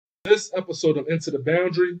This episode of Into the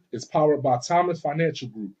Boundary is powered by Thomas Financial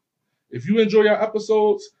Group. If you enjoy our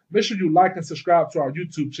episodes, make sure you like and subscribe to our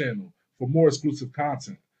YouTube channel for more exclusive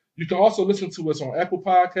content. You can also listen to us on Apple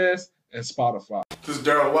Podcasts and Spotify. This is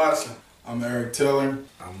Daryl Watson. I'm Eric Taylor.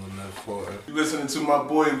 I'm Lynette Porter. You're listening to my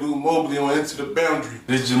boy Lou Mobley on Into the Boundary.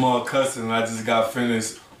 This is Jamal Cusson. I just got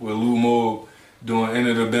finished with Lou Mob doing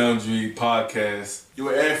Into the Boundary podcast. You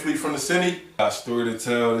an athlete from the city? Got a story to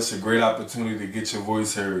tell. It's a great opportunity to get your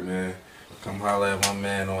voice heard, man. Come holler at my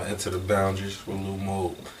man on Into the Boundaries with Lou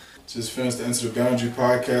Mob. Just finished the Into the Boundary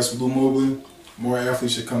podcast with Lou Mobley. More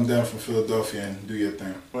athletes should come down from Philadelphia and do your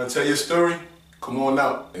thing. Want to tell your story? Come on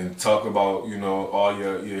out. And talk about, all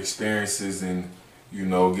your experiences and,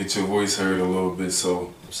 get your voice heard a little bit.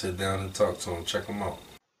 So sit down and talk to him. Check him out.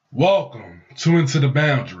 Welcome to Into the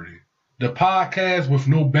Boundary, the podcast with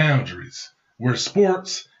no boundaries, where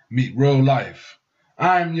sports meet real life.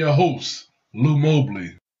 I'm your host, Lou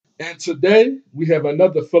Mobley. And today, we have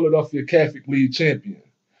another Philadelphia Catholic League champion.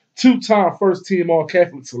 Two-time first-team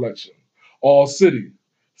All-Catholic selection, All-City,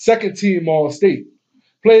 second-team All-State,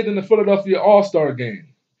 played in the Philadelphia All-Star Game,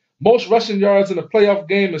 most rushing yards in a playoff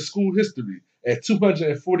game in school history at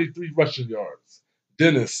 243 rushing yards,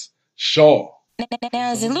 Dennis Shaw.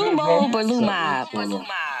 Now, is it Lou Mob or Lou Mob?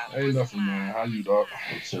 Ain't nothing, man. How you, dog?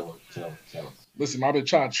 Chilling. Listen, I've been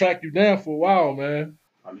trying to track you down for a while, man.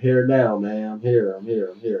 I'm here now, man. I'm here.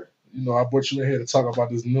 I brought you in here to talk about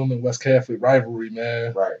this Newman West Catholic rivalry,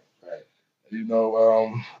 man. Right.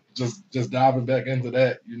 Just diving back into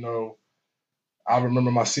that, I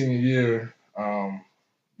remember my senior year,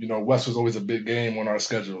 West was always a big game on our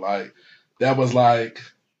schedule. Like, that was like,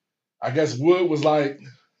 I guess Wood was like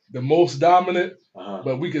the most dominant,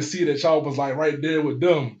 but we could see that y'all was like right there with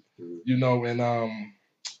them, and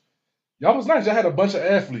y'all was nice. Y'all had a bunch of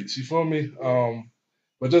athletes, you feel me?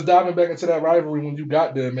 But just diving back into that rivalry when you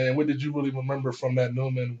got there, man, what did you really remember from that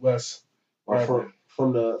Newman West rivalry?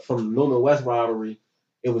 From the Newman West rivalry,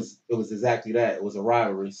 it was exactly that. It was a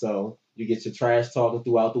rivalry. So you get your trash talking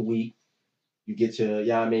throughout the week. You get your,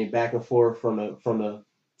 back and forth from the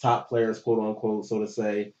top players, quote unquote, so to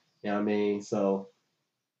say. So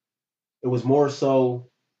it was more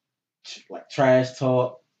so like trash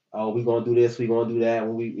talk. Oh, we gonna do this, we gonna do that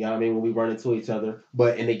when when we run into each other.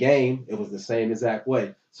 But in the game, it was the same exact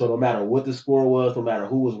way. So no matter what the score was, no matter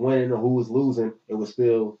who was winning or who was losing, it was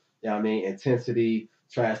still, intensity,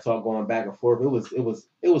 trash talk going back and forth. It was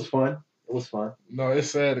fun. It was fun. No,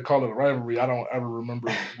 it's sad to call it a rivalry. I don't ever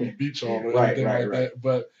remember we beat y'all or anything right. that.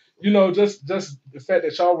 But just the fact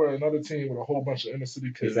that y'all were another team with a whole bunch of inner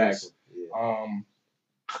city kids. Exactly. Yeah.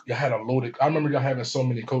 Y'all had a loaded. I remember y'all having so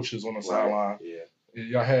many coaches on the sideline. Yeah.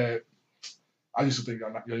 Y'all had. I used to think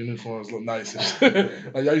your uniforms look nice. Like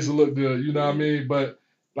y'all used to look good. You know what I mean? But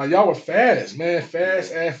like y'all were fast, man.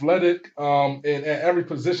 Fast, athletic. And at every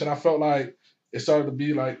position, I felt like it started to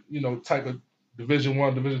be like type of Division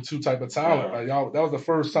I, Division II type of talent. Like y'all, that was the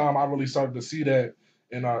first time I really started to see that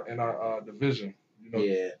in our division.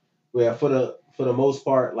 Yeah. Well, for the most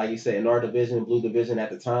part, like you said, in our division, Blue Division at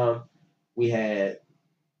the time, we had,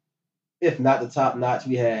 if not the top notch,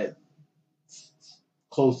 we had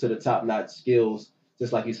close to the top notch skills.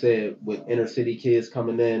 Just like you said, with inner city kids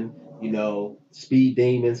coming in, speed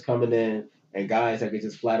demons coming in, and guys that could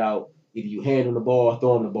just flat out, either you hand them the ball or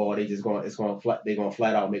throw them the ball, they're gonna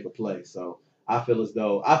flat out make a play. So I feel as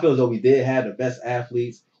though we did have the best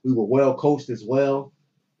athletes. We were well coached as well,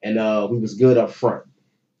 and we was good up front.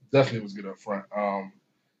 Definitely was good up front.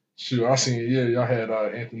 Our senior year, y'all had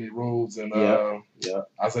Anthony Rhodes and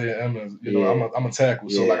Isaiah Emmons. I'm a tackle,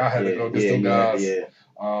 so I had to go against them guys.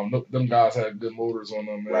 Them guys had good motors on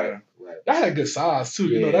them, man. Right. Y'all had good size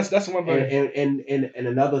too. That's one thing. And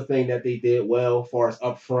another thing that they did well, as far as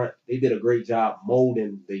up front, they did a great job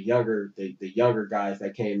molding the younger guys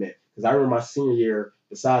that came in. Because I remember my senior year,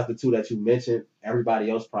 besides the two that you mentioned, everybody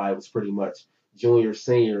else probably was pretty much junior,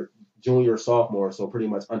 sophomore, so pretty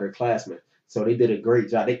much underclassmen. So they did a great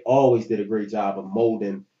job. They always did a great job of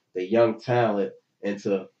molding the young talent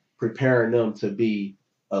into preparing them to be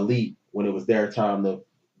elite when it was their time to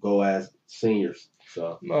go as seniors.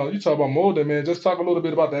 So no, you talk about molding, man. Just talk a little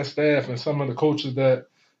bit about that staff and some of the coaches that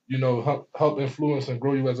help influence and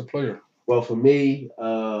grow you as a player. Well, for me,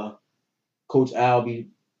 Coach Albie,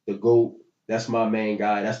 the GOAT, that's my main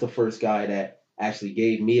guy. That's the first guy that actually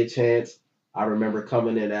gave me a chance. I remember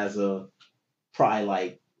coming in as a probably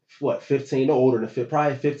like 15, no older than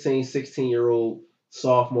probably 15, 16-year-old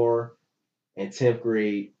sophomore in 10th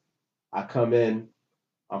grade. I come in,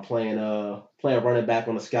 I'm playing running back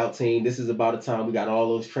on the scout team. This is about the time we got all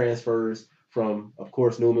those transfers from, of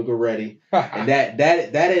course, Newman Goretti. And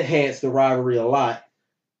that enhanced the rivalry a lot.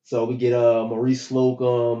 So we get Maurice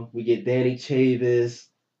Slocum, we get Danny Chavis,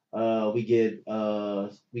 we get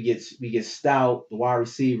Stout, the wide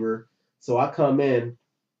receiver. So I come in,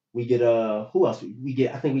 we get who else? We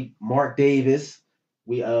get I think we Mark Davis.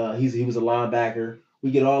 He was a linebacker.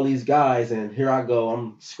 We get all these guys, and here I go.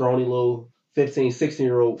 I'm scrawny little 15,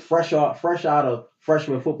 16-year-old, fresh out of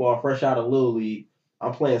freshman football, fresh out of Little League.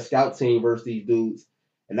 I'm playing scout team versus these dudes.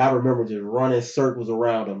 And I remember just running circles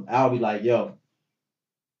around them. I'll be like, yo,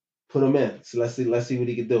 put him in. So let's see what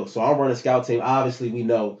he can do. So I'm running scout team. Obviously, we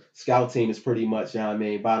know scout team is pretty much, you know what I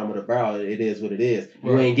mean, bottom of the barrel. It is what it is.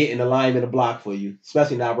 You ain't getting the lineman to block for you,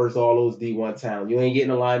 especially not versus all those D1 talent. You ain't getting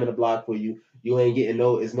the lineman to block for you. You ain't getting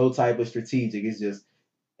it's no type of strategic. It's just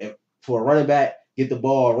for a running back, get the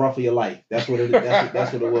ball, run for your life. That's what it.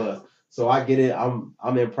 That's what it was. So I get it.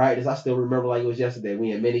 I'm in practice. I still remember like it was yesterday.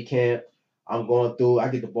 We in mini camp. I'm going through. I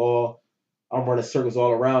get the ball. I'm running circles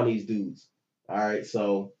all around these dudes. All right.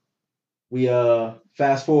 So we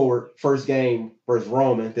fast forward first game versus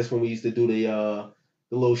Roman. This when we used to do the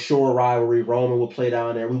little shore rivalry. Roman would play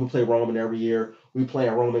down there. We would play Roman every year. We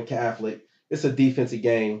playing Roman Catholic. It's a defensive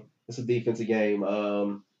game.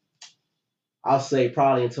 I'll say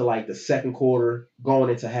probably until like the second quarter,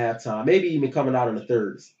 going into halftime, maybe even coming out in the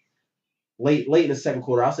thirds. Late in the second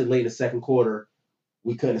quarter, I'll say late in the second quarter,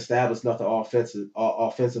 we couldn't establish nothing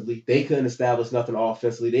offensively. They couldn't establish nothing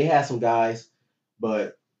offensively. They had some guys,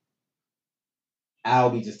 but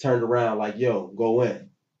Albie just turned around like, yo, go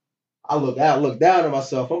in. I look down at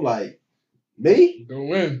myself. I'm like, me?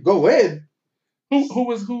 Go in. Who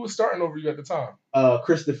was starting over you at the time?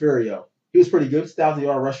 Chris DeFerio. He was pretty good.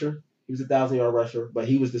 1,000-yard rusher. He was a 1,000-yard rusher, but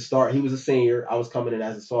he was the start. He was a senior. I was coming in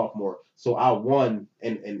as a sophomore. So I won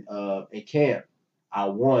in camp. I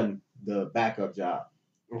won the backup job.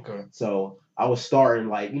 Okay. So I was starting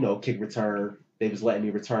like, kick return. They was letting me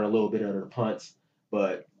return a little bit of the punts,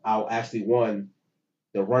 but I actually won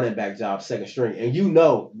the running back job, second string. And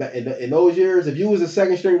in those years, if you was a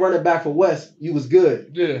second string running back for West, you was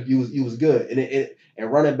good. Yeah. You was good.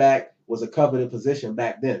 And running back was a coveted position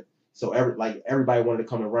back then. So everybody wanted to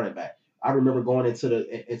come and running back. I remember going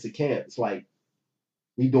into camp. It's like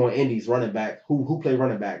we doing indies running back. Who play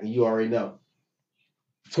running back? And you already know.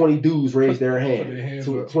 20 dudes raised their hand.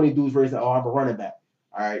 20 dudes raised their, I'm a running back.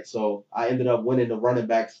 All right. So I ended up winning the running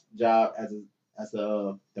back's job as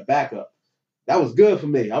the backup. That was good for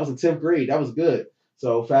me. I was in 10th grade. That was good.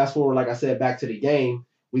 So fast forward, like I said, back to the game.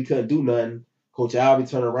 We couldn't do nothing. Coach Albie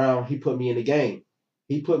turned around. He put me in the game.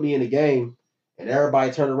 And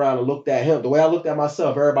everybody turned around and looked at him. The way I looked at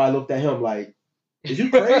myself, everybody looked at him like, is you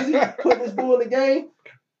crazy putting this bull in the game?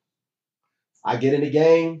 I get in the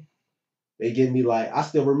game. They give me I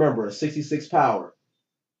still remember a 66 power.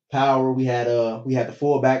 We had the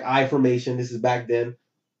fullback I formation. This is back then.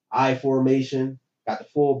 I formation. Got the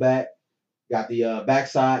fullback. Got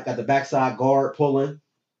the backside guard pulling.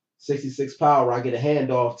 66 power. I get a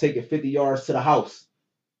handoff, take it 50 yards to the house.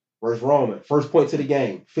 Where's Roman? First point to the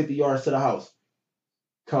game. 50 yards to the house.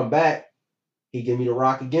 Come back. He give me the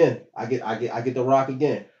rock again. I get the rock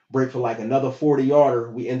again. Break for like another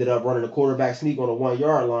 40-yarder. We ended up running a quarterback sneak on the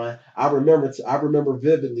 1-yard line. I remember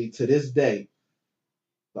vividly to this day.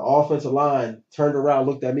 The offensive line turned around,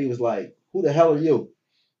 looked at me, was like, "Who the hell are you?"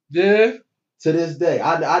 Yeah. To this day,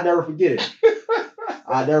 I never forget it.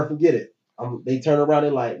 I never forget it. They turn around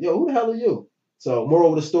and like, "Yo, who the hell are you?" So,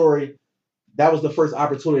 moral of the story, that was the first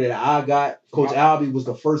opportunity that I got. Coach Albie was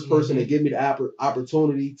the first person to give me the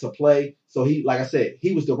opportunity to play. So he, like I said,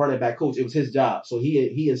 he was the running back coach. It was his job. So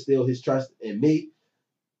he instilled his trust in me.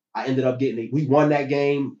 I ended up we won that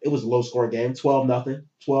game. It was a low scoring game,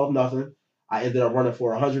 12-0. I ended up running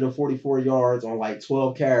for 144 yards on like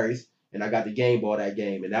 12 carries, and I got the game ball that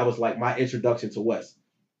game. And that was like my introduction to West.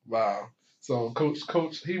 Wow. So coach,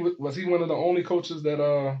 was he one of the only coaches that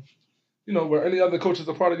were any other coaches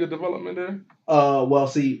a part of your development there? Well,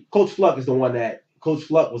 see, Coach Fluck was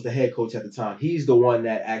the head coach at the time. He's the one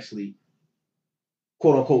that actually,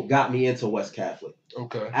 quote unquote, got me into West Catholic.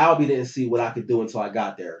 Okay. Albie didn't see what I could do until I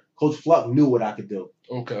got there. Coach Fluck knew what I could do.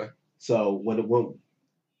 Okay. So when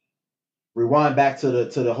rewind back to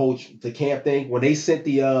the whole camp thing, when they sent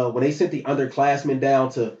the underclassmen down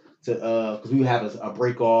to because we would have a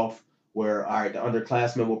break off where all right, the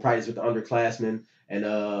underclassmen will practice with the underclassmen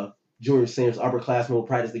and junior seniors, upperclassmen will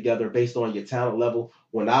practice together based on your talent level.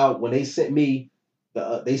 When they sent me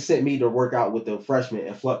to work out with the freshmen,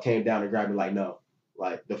 and Fluck came down and grabbed me like, no,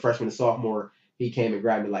 like the freshman and sophomore, he came and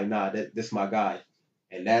grabbed me like, nah, this is my guy.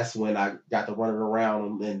 And that's when I got to running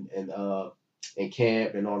around in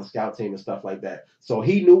camp and on the scout team and stuff like that. So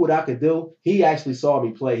he knew what I could do. He actually saw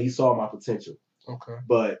me play. He saw my potential. Okay.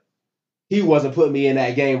 But he wasn't putting me in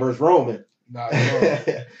that game versus Roman. Not at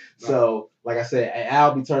all. So, like I said,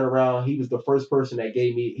 Albie turned around. He was the first person that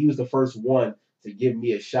he was the first one to give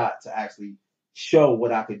me a shot to actually show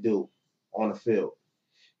what I could do on the field.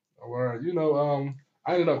 All right.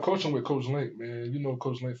 I ended up coaching with Coach Link, man. You know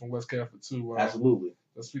Coach Link from West Catholic too. Absolutely.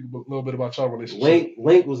 Let's speak a little bit about y'all relationship.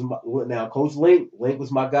 Link was Coach Link. Link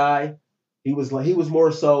was my guy. He was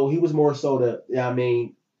more so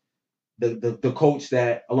the coach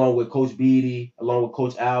that, along with Coach Beatty, along with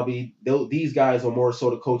Coach Albie, these guys are more so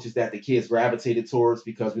the coaches that the kids gravitated towards,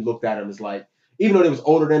 because we looked at them as like, even though they was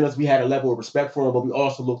older than us, we had a level of respect for them, but we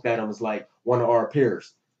also looked at them as like one of our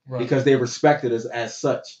peers, right, because they respected us as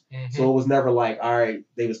such. Mm-hmm. So it was never like, all right,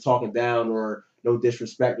 they was talking down or no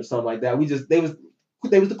disrespect or something like that.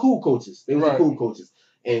 They was the cool coaches. They was the cool coaches.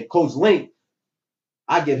 And Coach Link,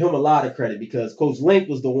 I give him a lot of credit, because Coach Link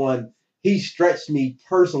was the one. He stretched me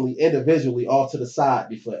personally, individually, off to the side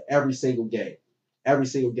before every single game.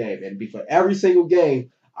 And before every single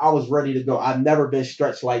game, I was ready to go. I've never been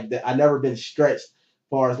stretched like that. I've never been stretched as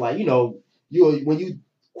far as like, when you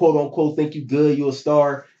quote unquote think you good, you a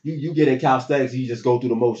star, you get in calisthenics, you just go through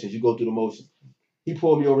the motions. He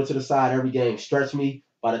pulled me over to the side every game, stretched me.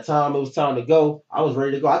 By the time it was time to go, I was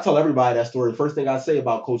ready to go. I tell everybody that story. The first thing I say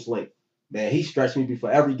about Coach Link, man, he stretched me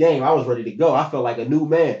before every game. I was ready to go. I felt like a new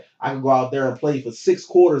man. I could go out there and play for 6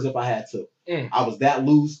 quarters if I had to. I was that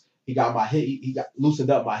loose. He got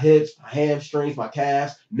loosened up my hips, my hamstrings, my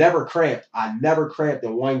calves. Never cramped. I never cramped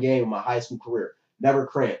in one game in my high school career. Never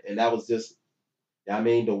cramped. And that was just,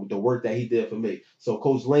 the work that he did for me. So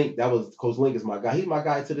Coach Link is my guy. He's my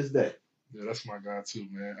guy to this day. Yeah, that's my guy too,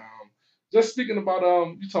 man. Just speaking about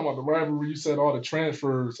you talking about the rivalry, you said all the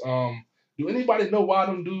transfers. Do anybody know why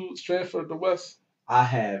them dudes transferred to West? I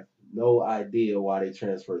have no idea why they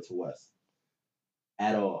transferred to West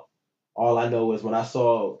at all. All I know is when I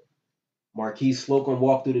saw Marquise Slocum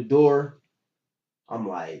walk through the door, I'm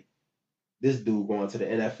like, this dude going to the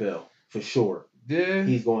NFL for sure. Yeah.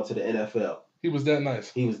 He's going to the NFL. He was that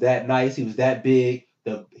nice. He was that nice. He was that big.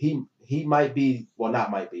 He might be, well,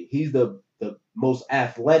 not might be. He's the most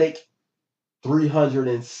athletic,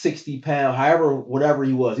 360 pound, whatever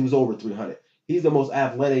he was. He was over 300. He's the most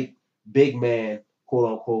athletic big man,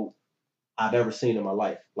 quote unquote, I've ever seen in my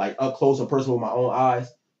life. Like up close and personal with my own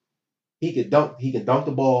eyes. He could dunk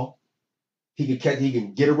the ball. He could catch. He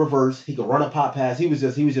can get a reverse. He could run a pop pass. He was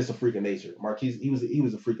just a freak of nature. Marquise, he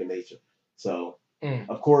was a freak of nature. So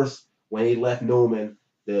of course, when he left Newman,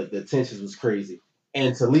 the tensions was crazy.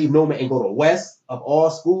 And to leave Newman and go to West of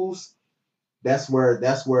all schools, that's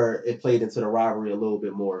where it played into the rivalry a little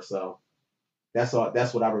bit more. So that's all.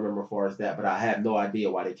 That's what I remember as far as that. But I have no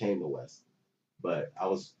idea why they came to West. But I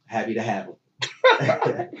was happy to have them.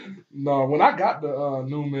 No, when I got to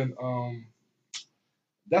Newman,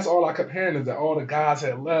 that's all I kept hearing is that all the guys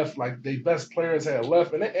had left, like the best players had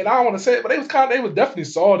left, and I don't want to say it, but they was definitely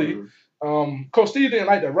salty. Mm-hmm. Coach Steve didn't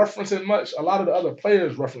like to reference it much. A lot of the other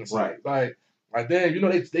players referenced it, like damn,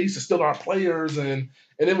 they used to steal our players, and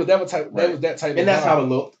it was that type. That was that type. And that's how it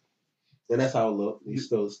looked. He's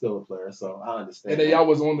still a player, so I understand. And then y'all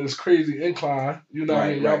was on this crazy incline.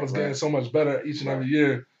 Y'all was getting so much better each and every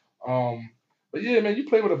year. But yeah, man, you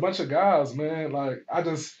play with a bunch of guys, man. Like I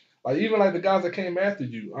just even like the guys that came after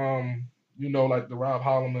you. Like the Rob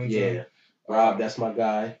Holloman. Yeah, Rob, that's my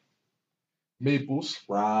guy. Maples.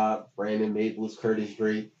 Rob, Brandon Maples, Curtis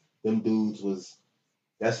Drake. Them dudes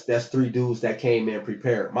that's 3 dudes that came in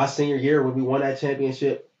prepared. My senior year when we won that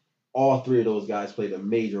championship, all 3 of those guys played a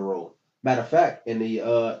major role. Matter of fact, in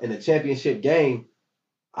the championship game,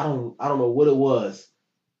 I don't know what it was.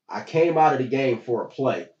 I came out of the game for a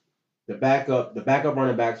play. The backup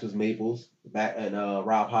running backs was Maples and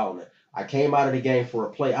Rob Holloman. I came out of the game for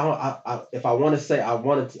a play. I want to say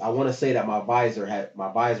that my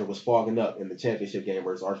visor was fogging up in the championship game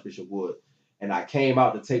versus Archbishop Wood, and I came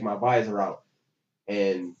out to take my visor out,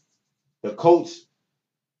 and the coach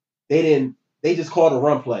they just called a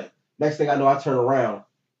run play. Next thing I know, I turn around,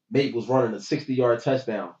 Maples running a 60-yard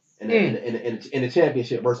touchdown in the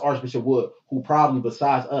championship versus Archbishop Wood, who probably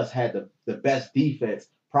besides us had the best defense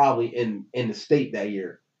probably in the state that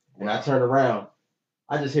year. And I turn around,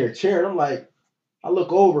 I just hear cheering. I'm like, I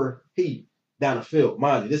look over, he down the field.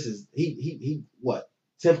 Mind you, this is he what,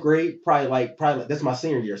 10th grade? Probably that's my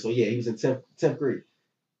senior year. So yeah, he was in 10th grade.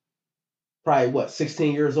 Probably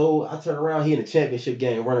 16 years old. I turn around, he in the championship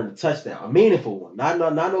game running a touchdown, a meaningful one. Not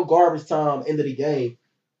no garbage time end of the game.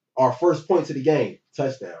 Our first points of the game,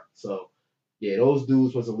 touchdown. So yeah, those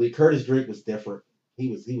dudes was elite. Curtis Drake was different. He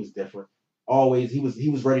was different. Always he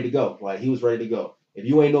was ready to go. Like he was ready to go. If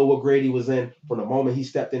you ain't know what grade he was in, from the moment he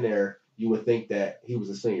stepped in there, you would think that he was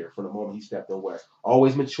a senior from the moment he stepped on West.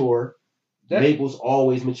 Always mature. That- Maples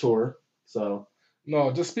always mature. So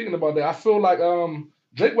No, just speaking about that, I feel like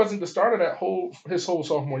Drake wasn't the starter his whole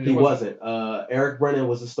sophomore year. he wasn't. Eric Brennan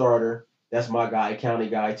was the starter. That's my guy, county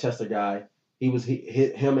guy, Chester guy.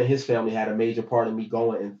 Him and his family had a major part of me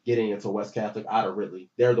going and getting into West Catholic out of Ridley.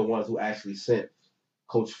 They're the ones who actually sent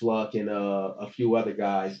Coach Fluck and a few other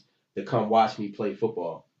guys to come watch me play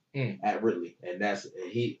football at Ridley, and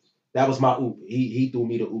that was my oop. He threw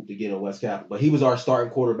me the oop to get in West Catholic, but he was our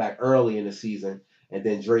starting quarterback early in the season, and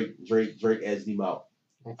then Drake edged him out.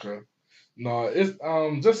 Okay. No, it's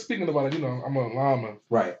just speaking about it. I'm a lineman.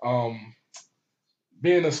 Right.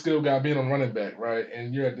 Being a skill guy, being a running back, right,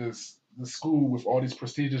 and you're at this school with all these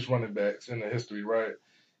prestigious running backs in the history, right?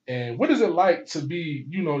 And what is it like to be,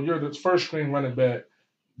 you're the first string running back,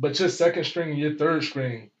 but your second string and your third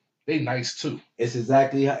string, they nice too. It's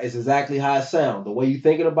exactly how it sounds. The way you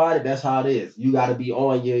thinking about it, that's how it is. You got to be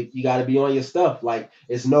on your stuff. Like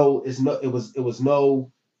it was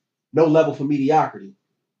no level for mediocrity.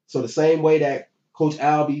 So the same way that Coach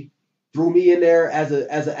Albee threw me in there as a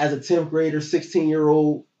 10th grader,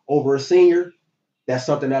 16-year-old over a senior, that's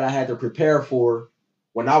something that I had to prepare for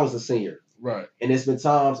when I was a senior. Right. And it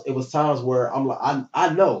was times where I'm like,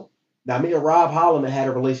 I know. Now me and Rob Holloman had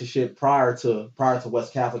a relationship prior to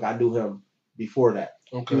West Catholic. I knew him before that.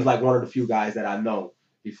 Okay. He was like one of the few guys that I know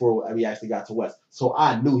before we actually got to West. So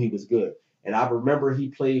I knew he was good. And I remember he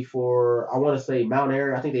played for, I want to say Mount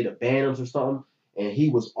Airy. I think they the Bantams or something. And he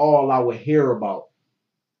was all I would hear about.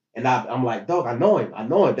 And I'm like, dog, I know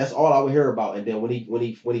him. That's all I would hear about. And then when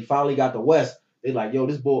he finally got to West, they like, yo,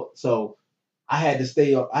 this boy. So I had to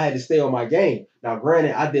stay on my game. Now,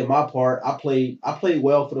 granted, I did my part. I played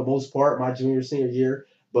well for the most part my junior, senior year.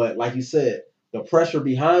 But like you said, the pressure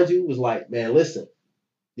behind you was like, man, listen,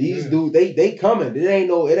 these dudes, they coming. It ain't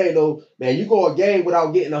no, man, you go a game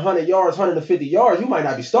without getting 100 yards, 150 yards, you might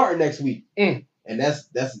not be starting next week. And that's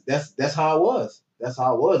how it was. That's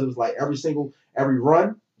how it was. It was like every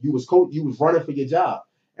run, you was running for your job.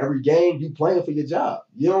 Every game, you playing for your job.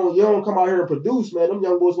 You don't come out here and produce, man. Them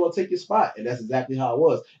young boys want to take your spot. And that's exactly how it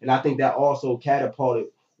was. And I think that also catapulted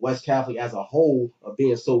West Catholic as a whole of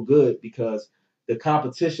being so good because the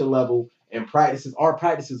competition level and our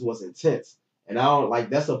practices was intense. And I don't like,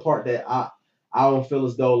 that's a part that I don't feel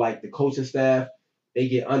as though like the coaching staff, they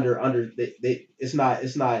get it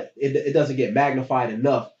doesn't get magnified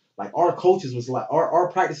enough. Like our coaches was like,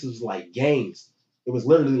 our practices was like games. It was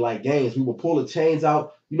literally like games. We would pull the chains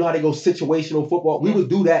out. You know how they go situational football? We would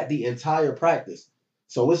do that the entire practice.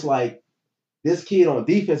 So it's like this kid on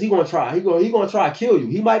defense, he gonna try to kill you.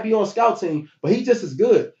 He might be on scout team, but he just as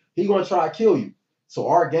good. He gonna try to kill you. So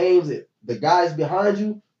our games, the guys behind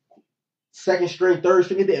you, second string, third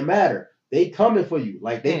string, it didn't matter. They coming for you.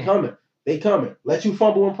 Like they coming. They coming. Let you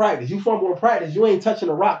fumble in practice. You fumble in practice, you ain't touching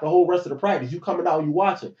the rock the whole rest of the practice. You coming out and you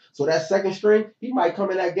watching. So that second string, he might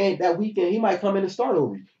come in that game that weekend. He might come in and start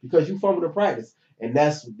over you because you fumbled in practice. And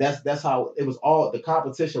that's how it was. All the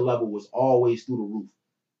competition level was always through the roof.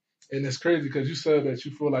 And it's crazy because you said that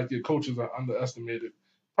you feel like your coaches are underestimated,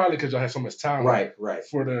 probably because y'all have so much talent. Right.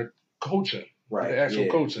 For the coaching. Right. The actual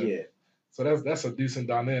coaching. Yeah. So that's a decent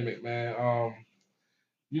dynamic, man.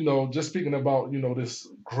 Just speaking about, this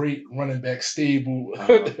great running back stable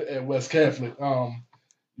at West Catholic, I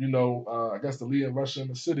guess the leading rusher in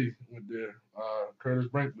the city went there, Curtis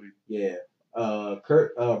Brinkley. Yeah.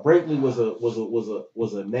 Brinkley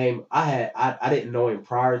was a name I didn't know him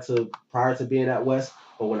prior to being at West,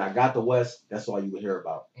 but when I got to West, that's all you would hear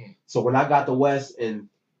about. So when I got to West and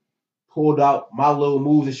pulled out my little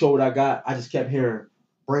moves and showed what I got, I just kept hearing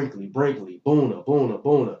Brinkley,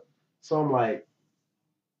 Boona. So I'm like,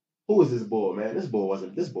 who is this boy, man? This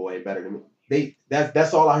boy ain't better than me.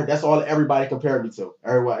 That's all I heard. That's all everybody compared me to.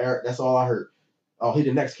 That's all I heard. Oh, he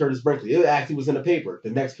the next Curtis Brinkley. It actually was in the paper.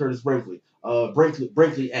 The next Curtis Brinkley.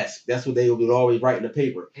 Brinkley-esque. That's what they would always write in the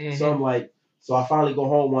paper. Mm-hmm. So I'm like, so I finally go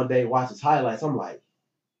home one day, watch his highlights. I'm like,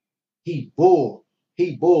 he bull.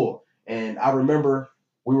 And I remember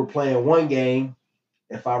we were playing one game.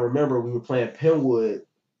 If I remember, we were playing Penwood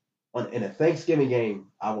in a Thanksgiving game,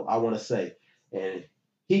 I want to say. And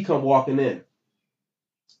he come walking in.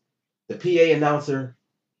 The PA announcer,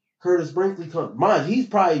 Curtis Brinkley, mind you, he's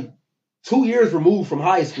probably 2 years removed from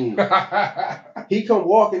high school. He come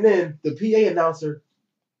walking in, the PA announcer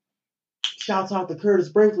shouts out to Curtis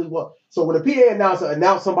Brinkley. So when the PA announcer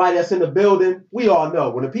announced somebody that's in the building, we all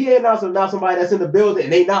know. When the PA announcer announced somebody that's in the building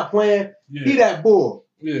and they not playing, he that bull.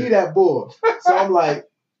 Yeah. He that bull. So I'm like,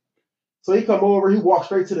 so he come over, he walks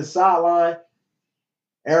straight to the sideline.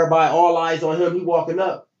 Everybody, all eyes on him, he walking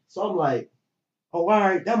up. So I'm like, Oh, all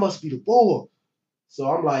right, that must be the boy. So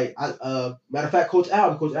I'm like, matter of fact, Coach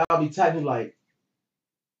Albie tagged me like,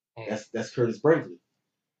 that's Curtis Brinkley.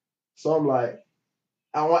 So I'm like,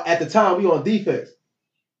 at the time we on defense.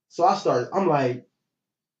 So I'm like,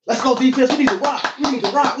 let's go defense. We need to rock. We need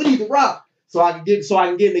to rock. We need to rock. So I can get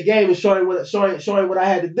in the game and show him what I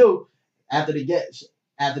had to do. After the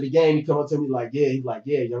game, he come up to me like, yeah, he's like,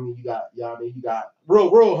 yeah, young man, you got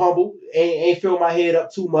real humble. Ain't fill my head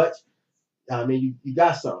up too much. I mean, you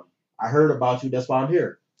got something. I heard about you. That's why I'm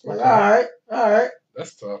here. Like, Okay. all right.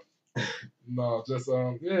 That's tough. No, just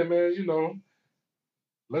yeah, man.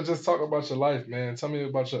 Let's just talk about your life, man. Tell me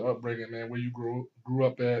about your upbringing, man. Where you grew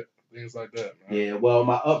up at, things like that, man. Yeah, well,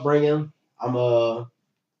 my upbringing, my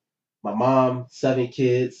mom, 7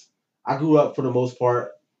 kids. I grew up for the most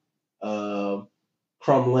part, Crumlin,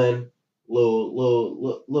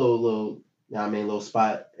 little, little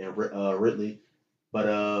spot in Ridley. But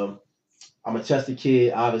I'm a Chester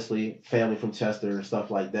kid, obviously, family from Chester and stuff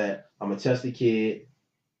like that. I'm a Chester kid.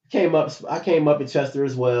 I came up in Chester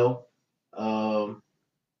as well.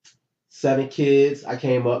 7 kids.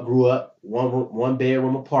 Grew up, one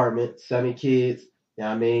bedroom apartment, 7 kids. You know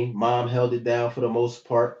what I mean? Mom held it down for the most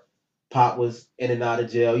part. Pop was in and out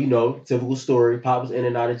of jail. Typical story. Pop was in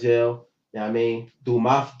and out of jail. You know what I mean? Through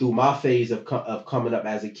my phase of coming up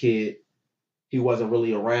as a kid, he wasn't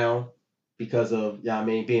really around because of, you know what I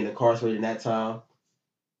mean, being incarcerated in that time.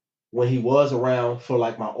 When he was around for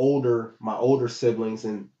like my older siblings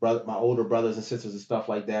and my older brothers and sisters and stuff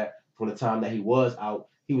like that, from the time that he was out,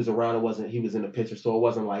 he was around. He was in the picture, so it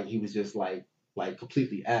wasn't like he was just like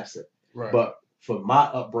completely absent. Right. But for my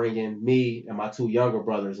upbringing, me and my 2 younger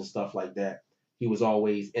brothers and stuff like that, he was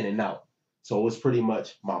always in and out. So it was pretty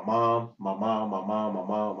much my mom.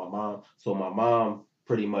 So my mom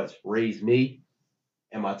pretty much raised me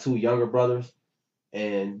and my 2 younger brothers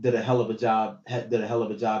and did a hell of a job at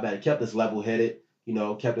it. Kept us level headed,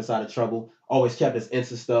 kept us out of trouble, always kept us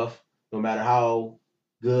into stuff. No matter how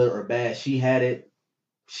good or bad she had it,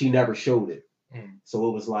 she never showed it. So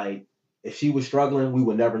it was like, if she was struggling, we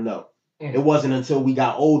would never know. It wasn't until we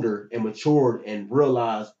got older and matured and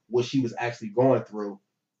realized what she was actually going through,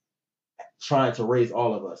 trying to raise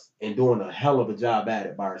all of us and doing a hell of a job at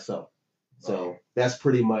it by herself. So that's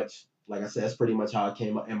pretty much, like I said, that's pretty much how it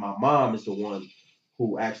came up. And my mom is the one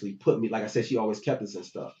who actually put me, like I said, she always kept us in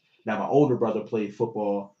stuff. Now, my older brother played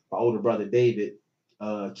football. My older brother, David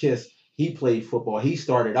Kiss, he played football. He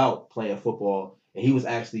started out playing football, and he was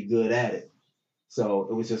actually good at it. So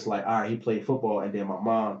it was just like, all right, he played football, and then my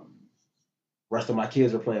mom, rest of my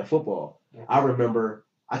kids were playing football. I remember,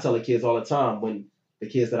 I tell the kids all the time, when the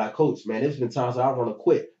kids that I coach, man, there's been times I want to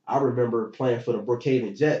quit. I remember playing for the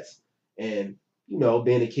Brookhaven Jets, and,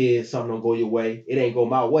 being a kid, something don't go your way. It ain't go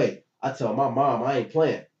my way. I tell my mom I ain't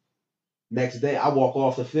playing. Next day, I walk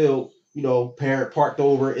off the field, parent parked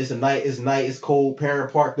over. It's night, it's cold.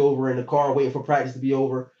 Parent parked over in the car waiting for practice to be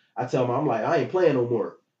over. I tell them, I'm like, I ain't playing no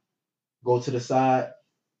more. Go to the side.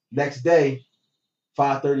 Next day,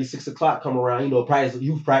 5:30, 6 o'clock come around.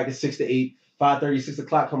 Youth practice 6 to 8. 5:30, 6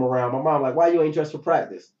 o'clock come around. My mom like, why you ain't dressed for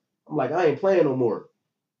practice? I'm like, I ain't playing no more.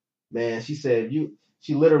 Man, she said,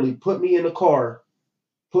 she literally put me in the car,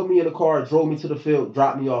 drove me to the field,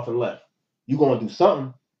 dropped me off and left. You gonna do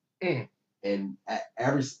something. And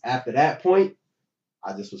after that point,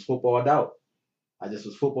 I just was footballed out. I just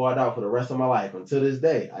was footballed out for the rest of my life. Until this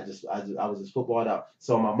day, I was just footballed out.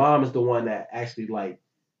 So my mom is the one that actually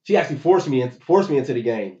she actually forced me into the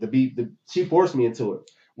game. She forced me into it.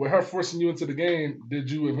 With her forcing you into the game, did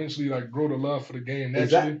you eventually grow the love for the game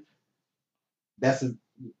naturally? Exactly.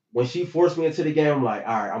 When she forced me into the game, I'm like,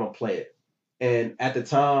 all right, I'm gonna play it. And at the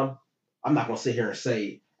time, I'm not gonna sit here and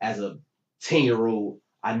say as a 10-year-old,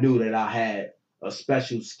 I knew that I had a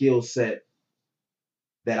special skill set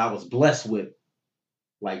that I was blessed with.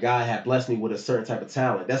 Like, God had blessed me with a certain type of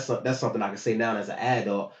talent. That's something I can say now as an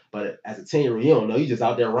adult. But as a 10-year-old, you don't know. You just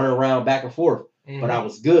out there running around back and forth. But I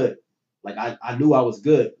was good. Like, I knew I was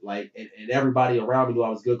good. Like, and everybody around me knew I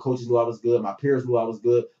was good. Coaches knew I was good. My peers knew I was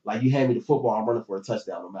good. Like, you hand me the football, I'm running for a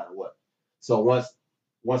touchdown no matter what. So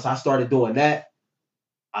once I started doing that,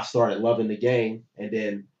 I started loving the game. And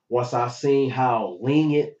then once I seen how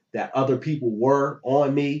lenient that other people were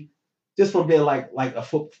on me, just from being like a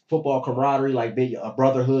football camaraderie, like being a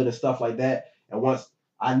brotherhood and stuff like that. And once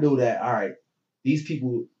I knew that, all right, these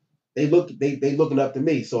people, they looking up to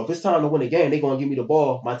me. So if it's time to win a game, they're gonna give me the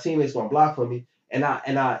ball. My teammates gonna block for me, and I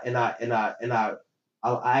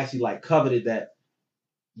actually coveted that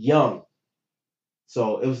young.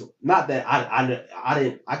 So it was not that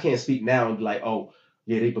I can't speak now and be like, oh,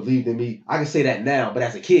 yeah, they believed in me. I can say that now, but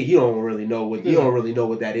as a kid, you don't really know what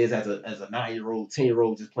that is as a 9-year-old,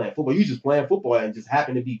 10-year-old just playing football. You just playing football and just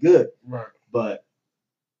happen to be good. Right. But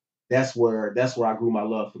that's where I grew my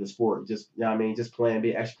love for the sport. Just just playing,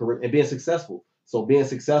 being extracurricular, and being successful. So being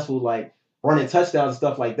successful, like running touchdowns and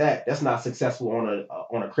stuff like that, that's not successful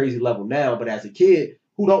on a crazy level now. But as a kid,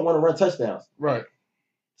 who don't want to run touchdowns? Right.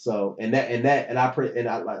 So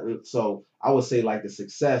so I would say like the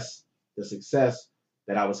success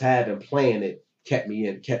that I was having playing it kept me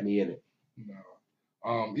in it.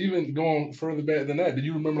 No. Even going further back than that, do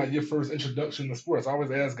you remember like your first introduction to sports? I always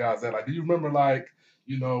ask guys that. Like, do you remember like,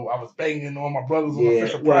 I was banging on my brothers on the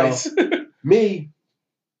Fisher Price?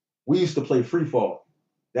 We used to play free fall.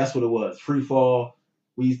 That's what it was. Free fall.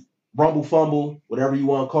 We rumble fumble, whatever you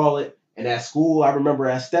want to call it. And at school, I remember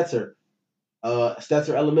at Stetzer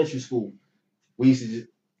Elementary School, we used to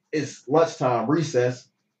it's lunchtime, recess,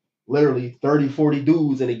 literally 30, 40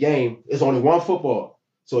 dudes in a game. It's only one football.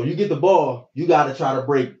 So if you get the ball, you got to try to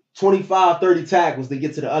break 25, 30 tackles to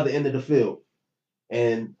get to the other end of the field.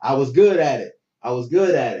 And I was good at it.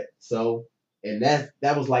 So, and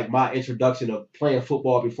that was like my introduction of playing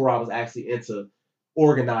football before I was actually into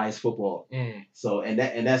organized football. So, and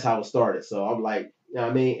that's how it started. So I'm like,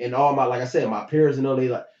 and all like I said, my peers, they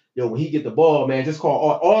like, when he get the ball, man, just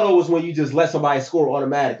call auto is when you just let somebody score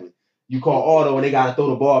automatically. You call auto and they got to throw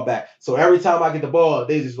the ball back. So every time I get the ball,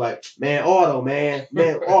 they just like, man, auto,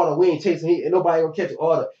 auto, we ain't chasing and nobody gonna catch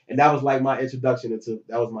auto. And that was like my introduction into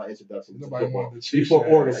football. Before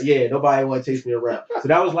organized. Yeah, nobody wanted to chase me around. So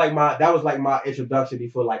that was like my introduction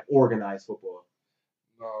before like organized football.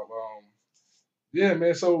 Yeah,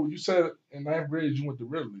 man. So you said in 9th grade you went to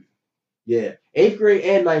Ridley. Yeah. 8th grade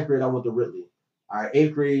and 9th grade I went to Ridley. All right,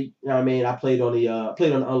 8th grade, I played on the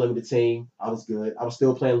unlimited team. I was good. I was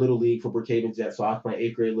still playing Little League for Brookhaven Jets, so I was playing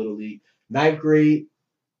 8th grade Little League. 9th grade,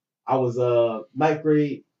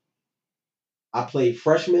 I played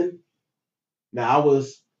freshman. Now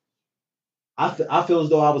I feel as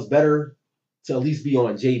though I was better to at least be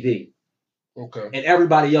on JV. Okay. And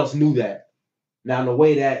everybody else knew that. Now, in the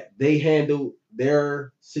way that they handled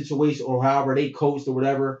their situation or however they coached or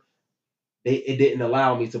whatever, it didn't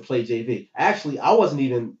allow me to play JV. Actually, I wasn't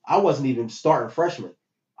even starting freshman.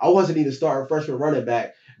 I wasn't even starting freshman running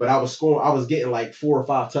back, but I was getting like 4 or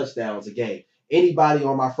 5 touchdowns a game. Anybody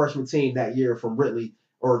on my freshman team that year from Ridley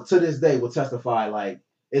or to this day will testify like,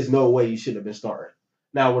 there's no way you shouldn't have been starting.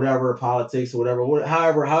 Now, whatever politics or whatever,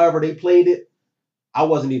 however they played it, I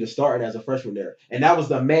wasn't even starting as a freshman there. And that was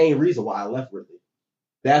the main reason why I left Ridley.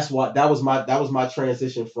 That was my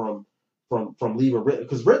transition from leaving Ridley,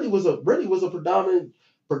 because Ridley was a predominantly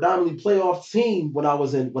playoff team when I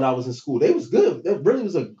was in school. They was good. Ridley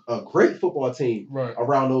was a great football team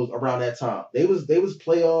around that time. They was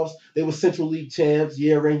playoffs. They was Central League champs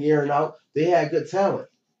year in year out. They had good talent,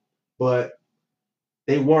 but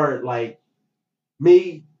they weren't like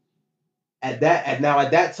me. At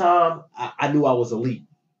that time, I knew I was elite.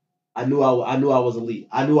 I knew I was elite.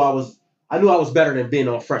 I knew I was better than being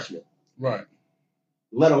on freshman. Right.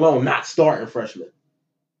 Let alone not starting freshman.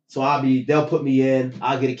 So they'll put me in,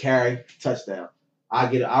 I'll get a carry, touchdown.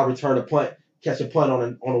 I'll return a punt, catch a punt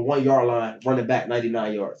on a 1-yard line, running back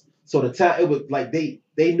 99 yards. So it was like they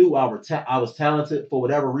knew I was talented for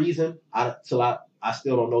whatever reason. I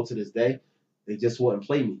still don't know to this day. They just wouldn't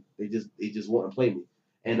play me. They just wouldn't play me.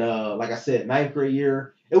 And like I said, 9th grade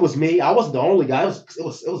year, it was me. I wasn't the only guy. It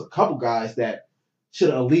was a couple guys that should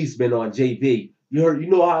have at least been on JV. You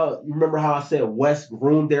remember how I said West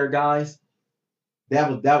groomed their guys?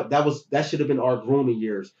 That should have been our grooming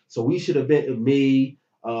years. So we should have been me,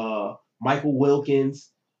 Michael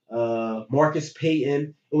Wilkins, Marcus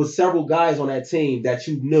Payton. It was several guys on that team that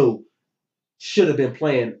you knew should have been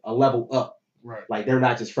playing a level up. Right. Like they're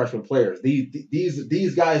not just freshman players.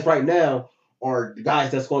 These guys right now are the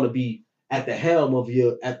guys that's going to be at the helm of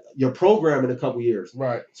your program in a couple years.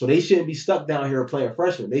 Right. So they shouldn't be stuck down here playing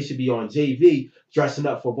freshmen. They should be on JV, dressing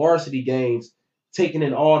up for varsity games, taking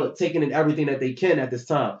in everything that they can at this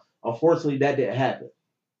time. Unfortunately, that didn't happen.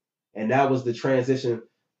 And that was the transition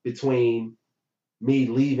between me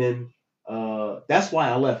leaving. That's why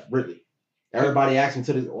I left Ridley. Everybody asked me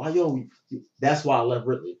that's why I left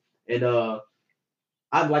Ridley. And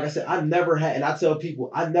like I said, I never had, and I tell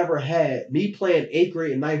people, I never had me playing 8th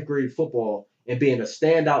grade and 9th grade football and being a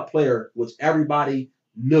standout player, which everybody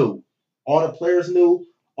knew. All the players knew,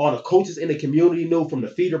 all the coaches in the community knew from the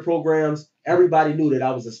feeder programs. Everybody knew that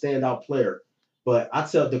I was a standout player. But I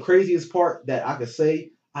tell the craziest part that I could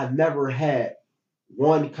say, I never had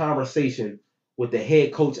one conversation with the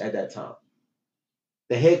head coach at that time.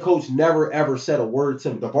 The head coach never ever said a word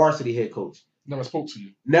to me, the varsity head coach. Never spoke to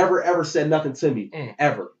you. Never ever said nothing to me. Mm.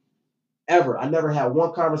 Ever. I never had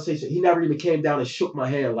one conversation. He never even came down and shook my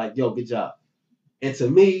hand like, yo, good job. And to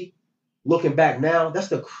me, looking back now, that's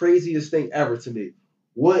the craziest thing ever to me.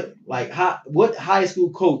 What high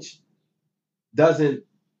school coach doesn't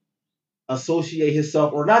associate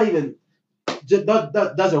himself, or not even just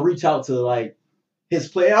doesn't reach out to like his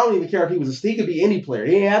player? I don't even care if he could be any player.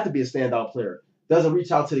 He didn't have to be a standout player. Doesn't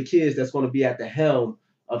reach out to the kids that's going to be at the helm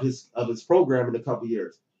of his program in a couple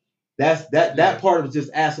years. That part of it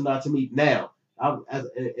just asinine to me now.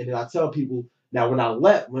 And I tell people now, when I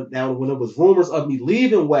left, when it was rumors of me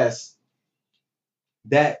leaving West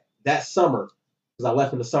that summer, because I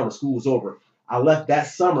left in the summer, school was over. I left that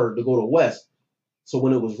summer to go to West. So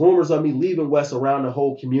when it was rumors of me leaving West around the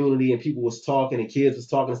whole community and people was talking and kids was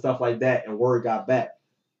talking and stuff like that, and word got back,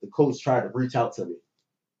 the coach tried to reach out to me.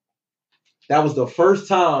 That was the first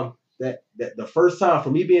time the first time for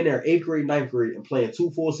me being there 8th grade, 9th grade, and playing 2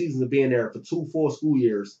 full seasons and being there for 2 full school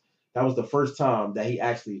years. That was the first time that he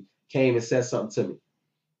actually came and said something to me.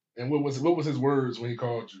 And what was his words when he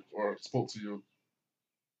called you or spoke to you?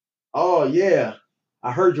 Oh yeah,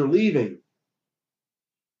 I heard you're leaving.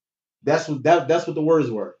 That's what the words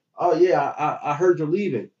were. Oh yeah, I heard you're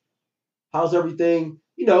leaving. How's everything?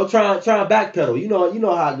 Trying to backpedal. You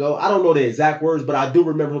know how I go. I don't know the exact words, but I do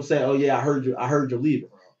remember him saying, "Oh yeah, I heard you're leaving."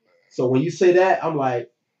 So when you say that, I'm like,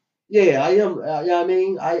 yeah, I am. You know what I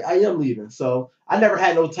mean? I am leaving. So I never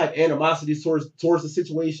had no type of animosity towards the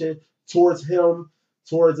situation, towards him,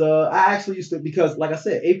 towards I actually used to, because like I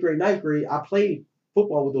said, 8th grade, 9th grade, I played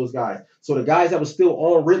football with those guys. So the guys that was still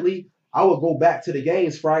on Ridley, I would go back to the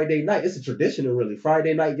games Friday night. It's a tradition in Ridley.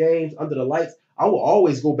 Friday night games under the lights. I would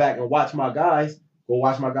always go back and watch my guys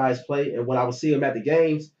play. And when I would see him at the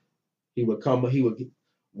games, they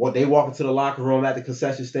walk into the locker room at the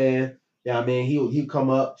concession stand. Yeah, I mean, he'd come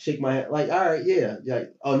up, shake my hand, like, all right, yeah.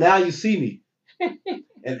 Like, oh, now you see me.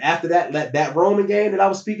 And after that Roman game that I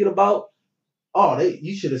was speaking about,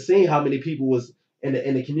 you should have seen how many people was in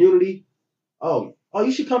the community. Oh,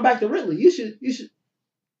 you should come back to Ridley. You should.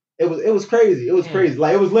 It was crazy. It was crazy.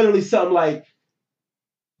 Like, it was literally something like,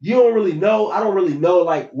 you don't really know. I don't really know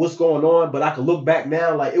like what's going on, but I can look back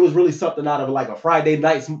now. Like, it was really something out of like a Friday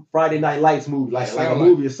Night Lights movie, like a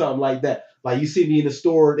movie or something like that. Like, you see me in the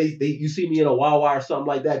store, you see me in a Wawa or something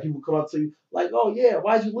like that. People come up to you like, "Oh yeah,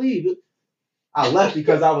 why'd you leave?" I left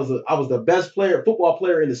because I was the best football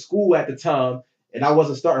player in the school at the time, and I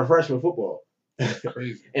wasn't starting freshman football.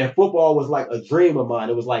 Crazy. And football was like a dream of mine.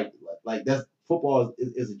 It was like that's football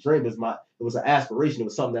is a dream. It was an aspiration. It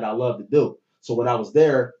was something that I loved to do. So when I was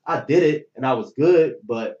there, I did it and I was good,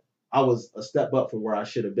 but I was a step up from where I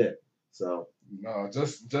should have been. So no,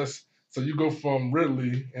 just so you go from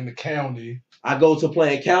Ridley in the county. I go to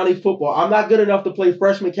playing county football. I'm not good enough to play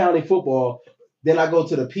freshman county football. Then I go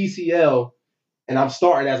to the PCL and I'm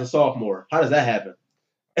starting as a sophomore. How does that happen?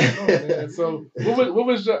 Oh, man. So what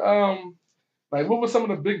was your what were some of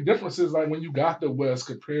the big differences like when you got to West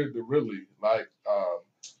compared to Ridley? Like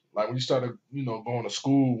when you started, going to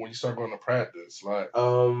school, when you started going to practice, like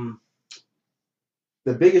the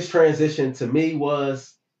biggest transition to me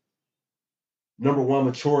was number one,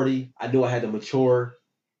 maturity. I knew I had to mature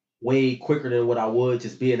way quicker than what I would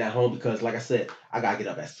just being at home because, like I said, I gotta get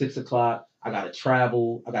up at 6 o'clock. I gotta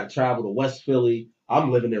travel. to West Philly.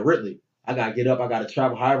 I'm living in Ridley. I gotta get up. I gotta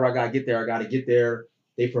travel. However, I gotta get there.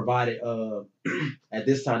 They provided at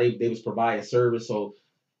this time they was providing service, so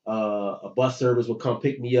a bus service would come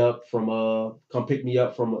pick me up from a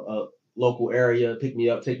local area, pick me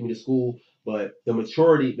up, take me to school. But the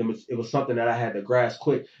maturity, it was something that I had to grasp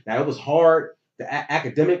quick. Now it was hard.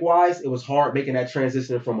 Academic wise, it was hard making that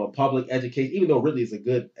transition from a public education, even though Ridley is a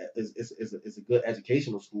good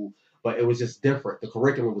educational school, but it was just different. The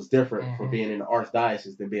curriculum was different from being in the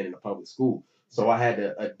archdiocese than being in a public school. So I had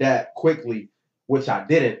to adapt quickly, which I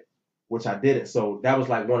didn't. So that was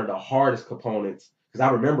like one of the hardest components because I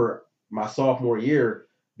remember my sophomore year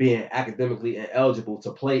being academically ineligible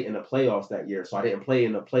to play in the playoffs that year. So I didn't play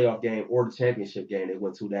in the playoff game or the championship game they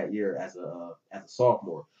went to that year as a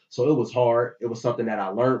sophomore. So it was hard. It was something that I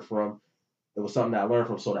learned from. So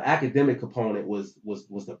the academic component was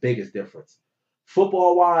the biggest difference.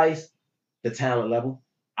 Football wise, the talent level,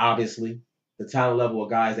 obviously. The talent level of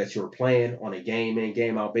guys that you were playing on a game in,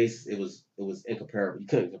 game out basis, it was incomparable.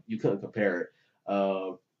 You couldn't compare it.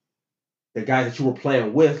 The guys that you were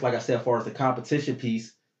playing with, like I said, as far as the competition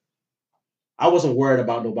piece, I wasn't worried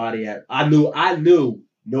about nobody I knew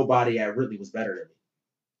nobody at Ridley was better than me.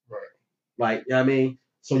 Right. Like, you know what I mean?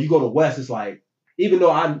 So you go to West, it's like, even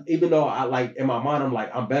though I like in my mind, I'm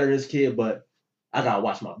like, I'm better than this kid, but I gotta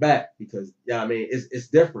watch my back because, you know what I mean? It's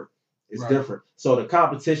different. It's Right. different. So the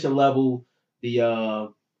competition level,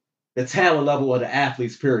 the talent level of the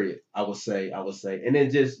athletes, period, I would say. And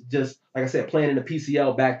then just like I said, playing in the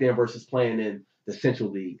PCL back then versus playing in the Central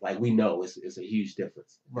League, like we know it's a huge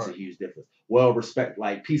difference. It's a Right. huge difference. Well respected,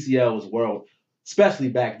 like PCL was especially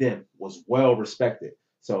back then, was well respected.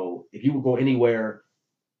 So if you would go anywhere,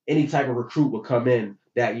 any type of recruit would come in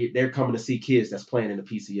that they're coming to see kids that's playing in the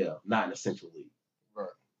PCL, not in the Central League. Right.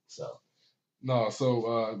 So No,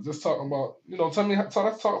 so just talking about, let's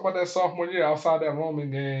talk about that sophomore year outside that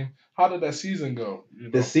Roman game. How did that season go?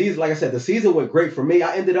 the season, like I said, the season went great for me.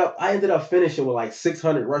 I ended up finishing with like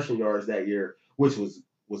 600 rushing yards that year, which was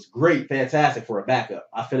great, fantastic for a backup.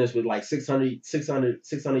 I finished with like 600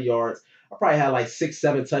 yards. I probably had like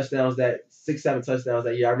 6-7 touchdowns that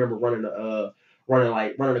year. I remember running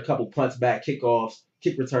a couple punts back, kick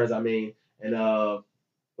returns, and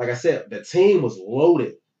like I said, the team was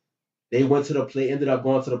loaded. They ended up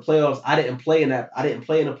going to the playoffs. I didn't play in the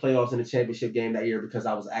playoffs in the championship game that year because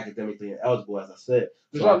I was academically ineligible, as I said.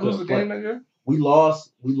 Did y'all lose the game that year? We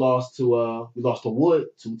lost to Wood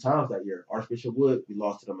 2 times that year. Archbishop Wood. We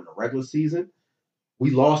lost to them in the regular season.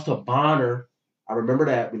 We lost to Bonner. I remember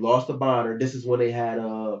that. We lost to Bonner. This is when they had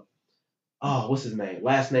what's his name?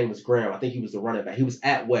 Last name was Graham. I think he was the running back. He was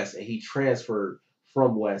at West and he transferred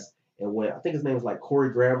from West and went. I think his name was like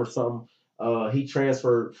Corey Graham or something. He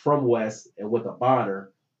transferred from West and went to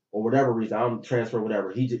Bonner, or whatever reason. I'm transferring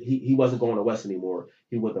whatever. He wasn't going to West anymore.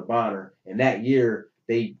 He went to Bonner, and that year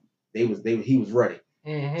he was ready.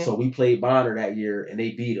 Mm-hmm. So we played Bonner that year, and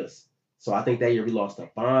they beat us. So I think that year we lost to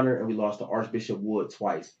Bonner and we lost to Archbishop Wood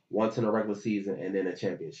twice, once in the regular season and then a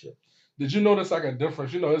championship. Did you notice like a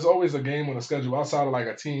difference? There's always a game on the schedule outside of like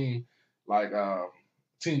a team, like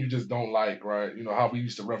team you just don't like, right? How we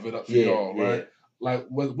used to rev it up for y'all, right? Like,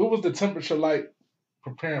 what was the temperature like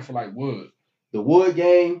preparing for like Wood? The Wood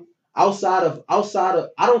game, outside of,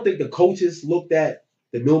 I don't think the coaches looked at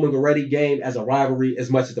the Newman-Goretti game as a rivalry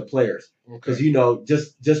as much as the players. Because,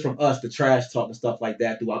 just from us, the trash talk and stuff like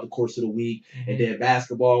that throughout the course of the week. Mm-hmm. And then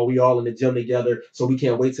basketball, we all in the gym together. So we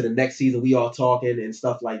can't wait till the next season. We all talking and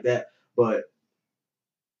stuff like that. But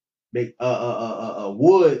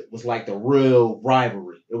Wood was like the real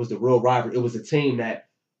rivalry. It was the real rivalry. It was a team that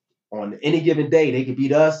on any given day, they could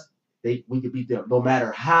beat us. We could beat them no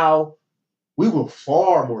matter how. We were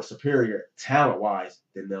far more superior talent-wise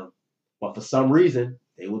than them. But for some reason,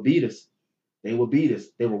 they would beat us. They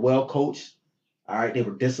were well coached. All right. They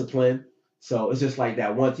were disciplined. So it's just like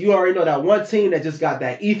that one. You already know that one team that just got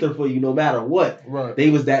that ether for you no matter what. Right. They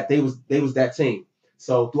was that team.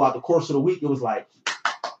 So throughout the course of the week, it was like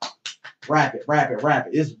rapid.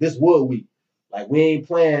 It's this Wood week. Like we ain't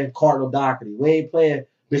playing Cardinal Doherty. We ain't playing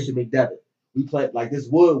Bishop McDevitt. We played like this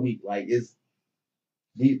Wood week. Like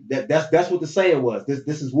that's what the saying was.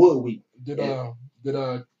 This is Wood week. Did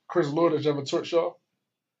Chris Lordich ever torch y'all?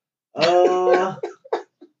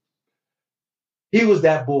 He was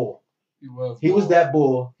that bull. He was that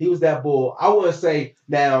bull. I wouldn't say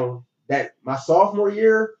now that my sophomore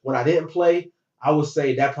year when I didn't play, I would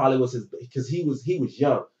say that probably was his because he was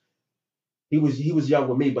young. He was young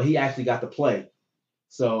with me, but he actually got to play.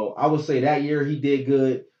 So I would say that year he did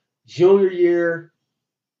good. Junior year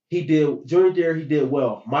he did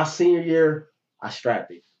well. My senior year, I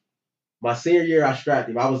strapped him. I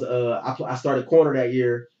started corner that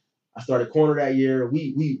year.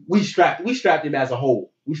 We strapped him as a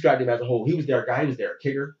whole. He was their guy. He was their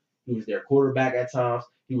kicker. He was their quarterback at times.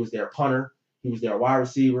 He was their punter. He was their wide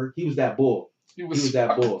receiver. He was that bull. He was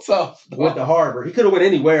that bull. Tough. Went to Harvard. He could have went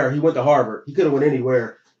anywhere. He went to Harvard. He could have went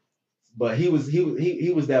anywhere. But he was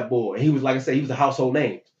that bull. And he was, like I said, he was a household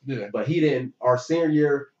name. Yeah. But he didn't. Our senior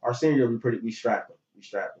year, we strapped him.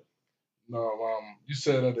 No, you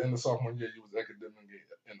said at the end of sophomore year you was academically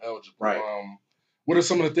ineligible. Right. What are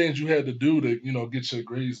some of the things you had to do to get your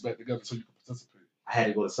grades back together so you could participate? I had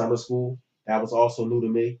to go to summer school. That was also new to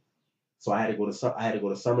me. So I had to go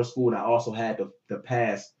to summer school, and I also had to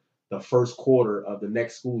pass the first quarter of the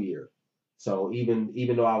next school year. So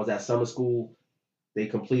even though I was at summer school, they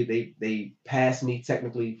passed me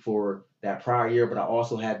technically for that prior year, but I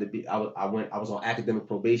also had to be I was on academic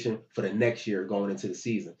probation for the next year going into the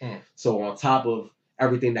season. So on top of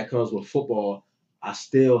everything that comes with football, I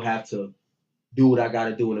still have to do what I got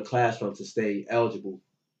to do in the classroom to stay eligible.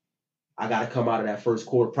 I got to come out of that first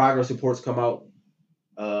quarter. Progress reports come out.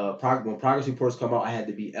 When progress reports come out, I had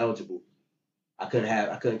to be eligible. I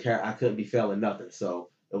couldn't be failing nothing.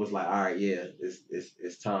 So it was like, all right, yeah,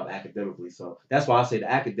 it's time academically. So that's why I say the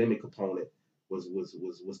academic component was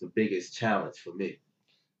the biggest challenge for me.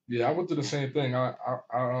 Yeah, I went through the same thing. I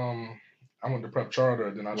went to prep charter,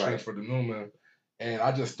 then I Right. transferred to Newman, And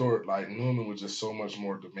I just thought like Newman was just so much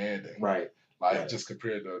more demanding. Right. Like Right. just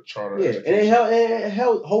compared to charter Yeah, and education.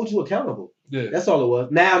 it holds you accountable. Yeah, That's all it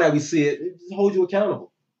was. Now that we see it, it just holds you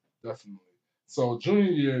accountable. definitely. So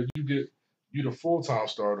junior year, you the full-time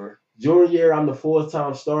starter. Junior year, I'm the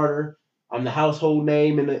full-time starter. I'm the household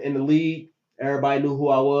name in the league. Everybody knew who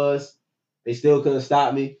I was. They still couldn't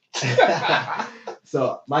stop me.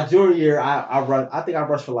 So my junior year, I think I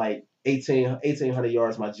rushed for like 1,800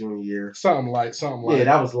 yards my junior year. Something like. Yeah,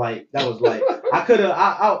 that was like I could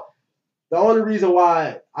have. The only reason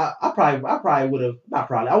why I probably would have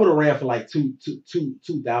I would have ran for like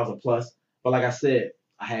 2,000 plus. But like I said,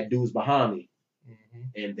 I had dudes behind me,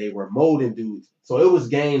 and they were molding dudes. So it was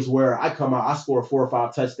games where I come out, I score 4 or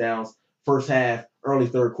 5 touchdowns first half, early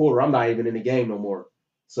third quarter. I'm not even in the game no more.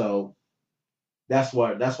 So that's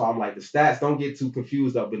why I'm like, the stats, don't get too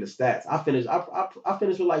confused up in the stats. I finished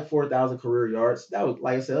with like 4,000 career yards. That was,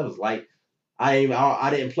 like I said, that was light. I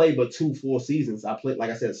didn't play but 2 full seasons. I played, like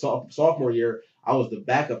I said, sophomore year, I was the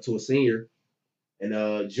backup to a senior.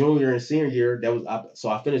 And junior and senior year, so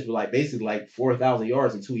I finished with like basically like 4,000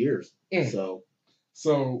 yards in 2 years. So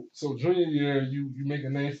junior year, you make a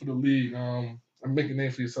name for the league. Make a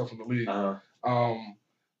name for yourself in the league.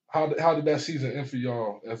 How did that season end for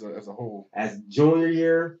y'all as a whole? As junior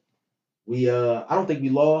year, I don't think we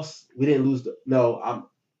lost. We didn't lose. I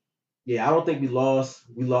don't think we lost.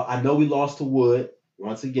 I know we lost to Wood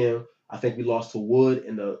once again. I think we lost to Wood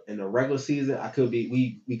in the regular season.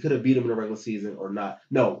 We could have beat them in the regular season or not.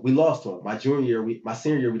 No, we lost to him. My junior year, my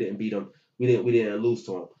senior year, we didn't beat them. We didn't lose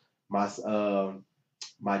to him.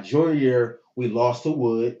 My junior year, we lost to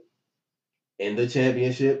Wood in the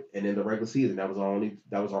championship and in the regular season. That was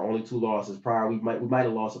our only 2 losses. Prior, we might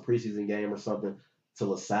have lost a preseason game or something to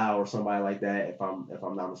LaSalle or somebody like that, if I'm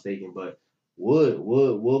not mistaken. But Wood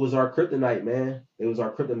was our kryptonite, man. It was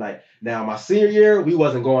our kryptonite. Now, my senior year, we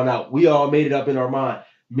wasn't going out. We all made it up in our mind.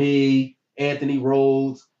 Me, Anthony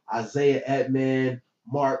Rhodes, Isaiah Edmond,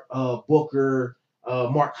 Mark Booker,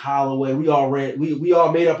 Mark Holloway. We all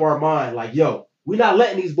made up our mind like, yo, we're not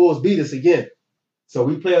letting these Bulls beat us again. So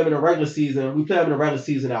we played them in the regular season. We played them in the regular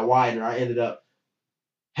season at Widener. I ended up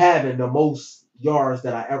having the most yards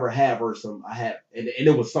that I ever had versus them. And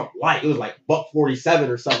it was something light. It was like $147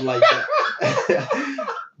 or something like that.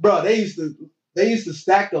 Bro, they used to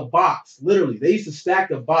stack the box. Literally, they used to stack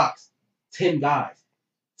the box. 10 guys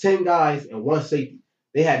and 1 safety.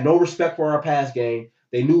 They had no respect for our pass game.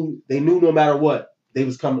 They knew no matter what,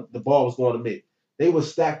 the ball was going to make. They would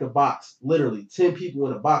stack the box, literally 10 people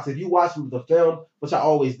in the box. If you watch the film, which I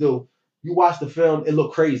always do, you watch the film, it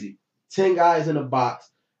looked crazy. 10 guys in the box.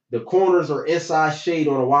 The corners are inside shade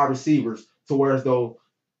on the wide receivers, to where as though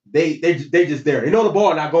they just there. They know the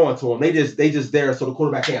ball not going to them. They just there, so the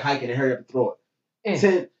quarterback can't hike it and hurry up and throw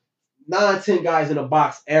it. 10 guys in the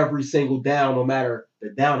box every single down, no matter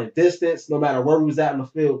the down and distance, no matter where we was at in the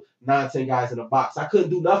field. 10 guys in the box. I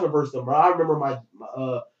couldn't do nothing versus them, bro. I remember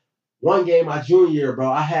my one game my junior year,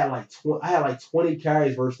 bro. I had like 20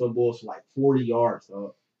 carries versus them Bulls for like 40 yards,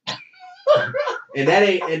 bro. and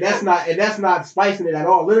that's not spicing it at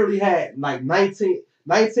all. Literally had like 19.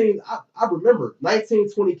 I remember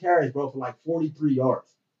 19, 20 carries, bro, for like 43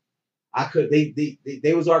 yards.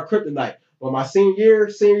 They was our kryptonite. But my senior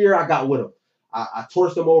year, I got with them. I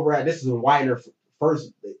torched them over at, this is in Widener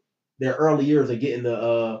first, their early years of getting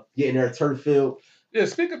their turf field. Yeah,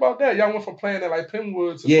 speak about that. Y'all went from playing at like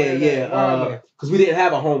Penwood to playing at because we didn't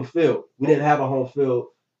have a home field.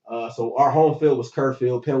 So our home field was Kerr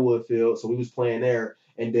Field, Penwood Field. So we was playing there.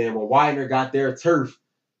 And then when Widener got their turf,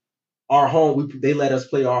 they let us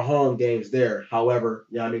play our home games there. However,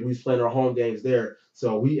 we was playing our home games there.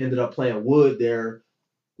 So we ended up playing Wood there.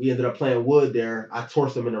 I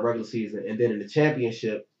torched them in the regular season. And then in the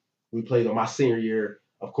championship, we played them my senior year.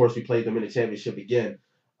 Of course, we played them in the championship again.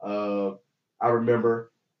 I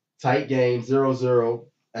remember tight game, 0-0.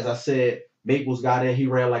 As I said, Maples got in. He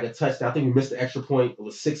ran like a touchdown. I think we missed the extra point. It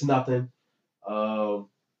was 6-0.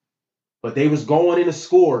 But they was going in to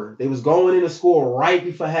score. Right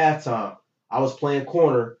before halftime. I was playing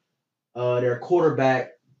corner. Their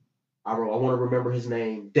quarterback, I want to remember his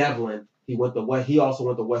name, Devlin. He also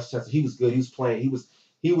went to Westchester. He was good. He was playing he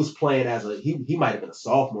might have been a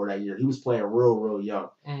sophomore that year. He was playing real young.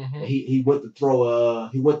 Mm-hmm. And he went to throw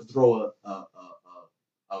a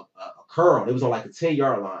curl. It was on like a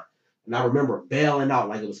 10-yard line. And I remember bailing out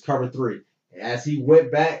like it was cover 3. And as he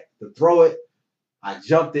went back to throw it, I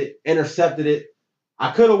jumped it, intercepted it.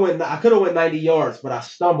 I could have went 90 yards, but I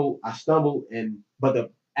stumbled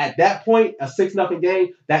but at that point, a 6-0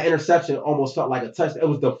 game, that interception almost felt like a touchdown. It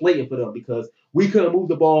was deflating for them because we couldn't move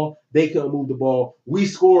the ball, they couldn't move the ball. We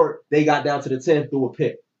scored, they got down to the 10th through a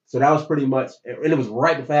pick. So that was pretty much, and it was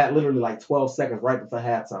right before literally like 12 seconds right before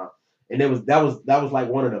halftime. And that was like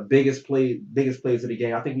one of the biggest plays of the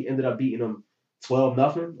game. I think we ended up beating them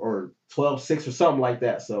 12-0 or 12-6 or something like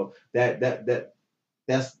that. So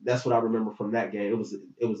that's what I remember from that game. It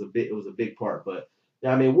was a big part. But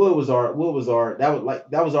yeah, I mean, that was our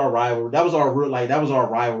rivalry. That was our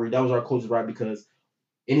rivalry. That was our coach's right because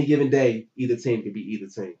any given day, either team could beat either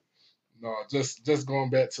team. No, just going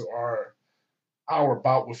back to our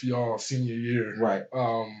bout with y'all senior year, Right.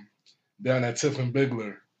 Down at Tiffin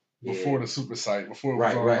Bigler before the super site, before it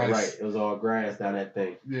was all nice. Right. It was all grass down that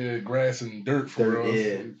thing. Yeah, grass and dirt for us.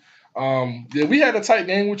 Yeah. We had a tight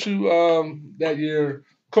game with you that year.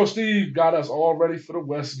 Coach Steve got us all ready for the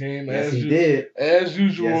West game. Yes, he did. As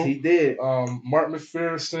usual. Yes, he did. Mark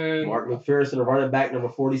McPherson, the running back, number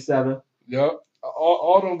 47. Yep.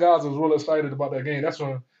 All them guys was real excited about that game. That's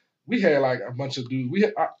when we had like a bunch of dudes.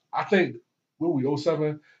 I think,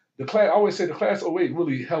 07? The class, I always say the class 08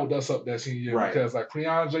 really held us up that senior year because like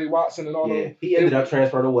Creon J. Watson and all them. He ended up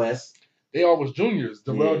transferring to West. They all was juniors.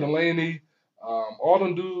 Darrell Delaney, all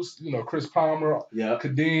them dudes, Chris Palmer,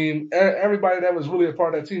 Kadeem, everybody that was really a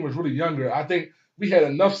part of that team was really younger. I think we had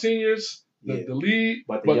enough seniors, the lead,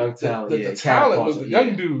 but the young talent, the talent was the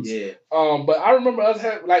young dudes. Yeah. But I remember us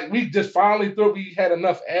we just finally thought we had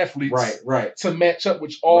enough athletes to match up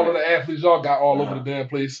with all of the athletes y'all got all over the damn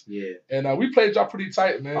place. Yeah. And we played y'all pretty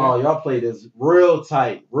tight, man. Oh, y'all played us real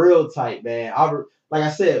tight, man. Like I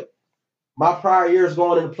said, my prior years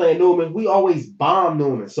going into playing Newman, we always bomb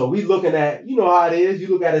Newman. So we looking at, you know how it is. You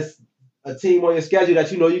look at a team on your schedule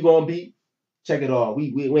that you know you're going to beat. Check it all.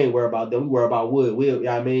 We ain't worried about them. We worry about Wood. You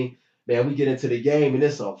know what I mean? Man, we get into the game, and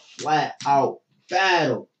it's a flat-out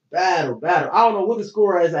battle. I don't know what the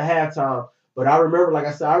score is at halftime, but I remember, like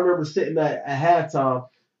I said, sitting at halftime.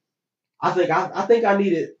 I think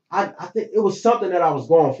it was something that I was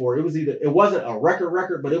going for. It wasn't a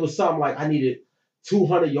record, but it was something like I needed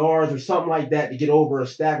 200 yards or something like that to get over a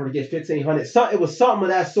stack or to get 1,500. It was something of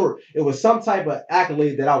that sort. It was some type of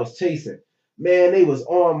accolade that I was chasing. Man, they was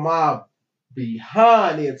on my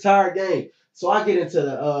behind the entire game. So I get into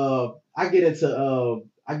the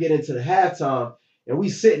halftime, and we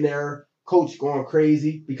sitting there, coach going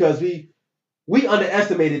crazy because we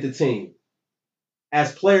underestimated the team.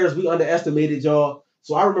 As players, we underestimated y'all.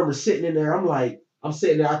 So I remember sitting in there. I'm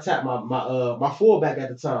sitting there. I tap my fullback at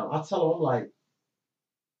the time. I tell him, I'm like,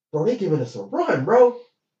 bro, they giving us a run, bro.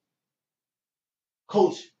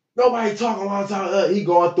 Coach, nobody talking while time. He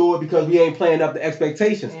going through it because we ain't playing up the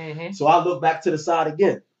expectations. Mm-hmm. So I look back to the side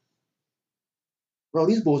again. Bro,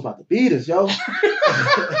 these boys about to beat us, yo.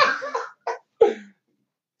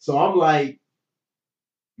 So I'm like,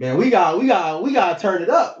 man, we gotta turn it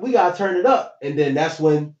up. We gotta turn it up. And then that's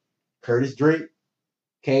when Curtis Drake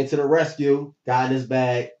came to the rescue, got in his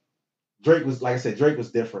bag. Drake was, like I said, Drake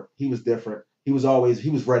was different. He was different. He was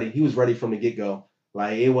ready. He was ready from the get-go.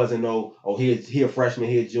 Like, it wasn't he a freshman,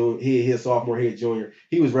 he a junior, he a sophomore, he a junior.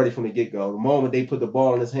 He was ready from the get-go. The moment they put the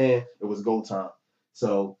ball in his hand, it was go time.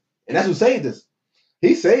 So, and that's who saved us.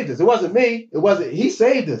 He saved us. It wasn't me. He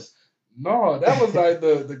saved us. No, that was like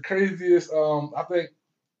the craziest. I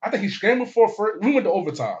think he scrambled for first. We went to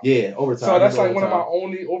overtime. Yeah, overtime. So that's like one of my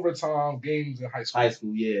only overtime games in high school. High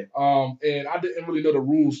school, yeah. And I didn't really know the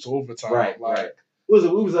rules to overtime. Right. It was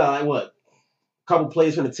like what? A couple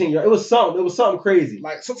plays from the 10-yard. It was something crazy.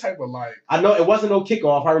 Like some type of like. I know it wasn't no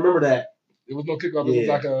kickoff. I remember that. It was no kickoff. It was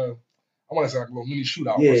like I want to say like a little mini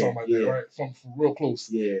shootout or something like that, right? From real close.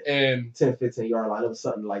 Yeah. And 10, 15-yard line. It was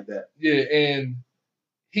something like that. Yeah, and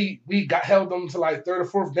we held them to like third or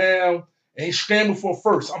fourth down, and he scrambled for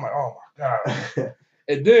first. I'm like, oh my God.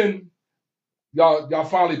 And then y'all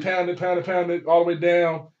finally pounded all the way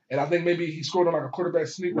down. And I think maybe he scored on like a quarterback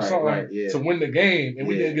sneak or something to win the game, and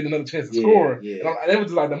we didn't get another chance to score. Yeah. And it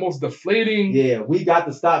was like the most deflating. Yeah, we got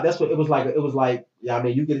the stop. That's what it was like. It was like, yeah, I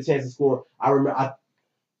mean, you get a chance to score. I remember,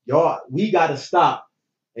 we got to stop,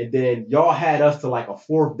 and then y'all had us to like a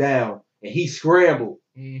fourth down, and he scrambled,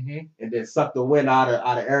 and then sucked the wind out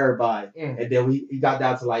of everybody, and then he got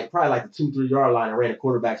down to like probably like the 2-3 yard line and ran a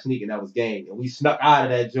quarterback sneak, and that was game, and we snuck out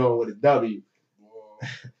of that joint with a W.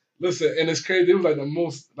 Listen, and it's crazy. It was like the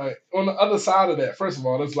most, like, on the other side of that, first of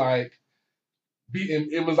all, it's like beating,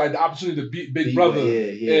 it was like the opportunity to beat Big Brother.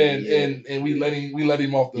 And we let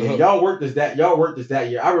him off the hook. Y'all worked us that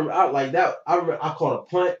year. I remember I caught a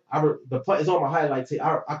punt. The punt is on my highlight tape.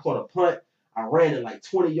 I caught a punt. I ran it like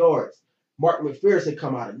 20 yards. Mark McPherson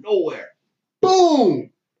come out of nowhere.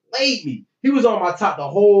 Boom! Laid me. He was on my top the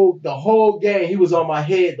whole game. He was on my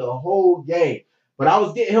head the whole game. But I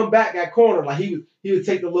was getting him back at corner. Like he would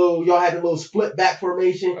take the little, y'all had the little split back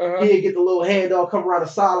formation. He'd get the little handoff, come around the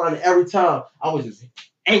sideline, and every time I was just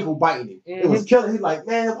ankle biting him. It was killing. He's like,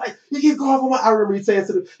 man, like he keep going for my. I remember he saying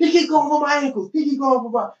to the, he keep going for my ankles. He keep going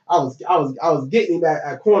for my. I was getting him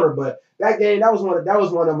at corner, but that game it was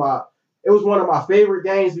one of my favorite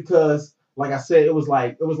games because, like I said, it was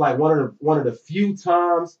like one of the few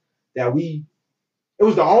times that it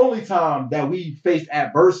was the only time that we faced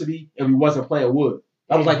adversity and we wasn't playing wood.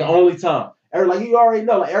 That was like the only time. Like you already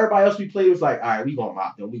know, like everybody else we played was like, all right, we gonna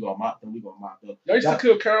mop them. Y'all used to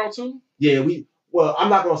kill Carroll too? Yeah, well, I'm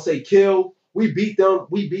not gonna say kill. We beat them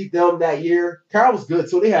that year. Carroll was good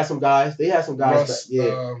too. They had some guys. Russ,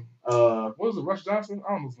 yeah. What was it? Rush Johnson?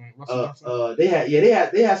 I don't know his name. Russ Johnson. They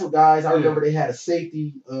had some guys. I remember they had a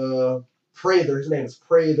safety, Prather. His name is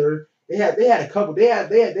Prather. They had a couple.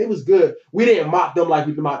 They was good. We didn't mop them like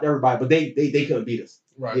we mopped everybody, but they couldn't beat us.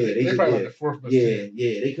 Right. Yeah, they probably like the fourth best team.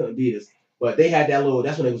 Yeah, they couldn't beat us. But they had that little.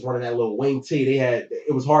 That's when they was running that little wing tee.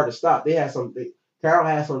 It was hard to stop. They had some. Carroll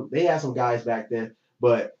had some. They had some guys back then.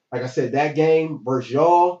 But like I said, that game versus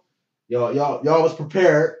y'all was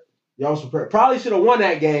prepared. Y'all was prepared. Probably should have won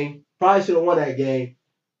that game.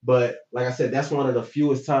 But like I said, that's one of the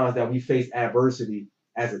fewest times that we faced adversity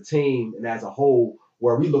as a team and as a whole,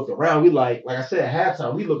 where we looked around. We like I said, at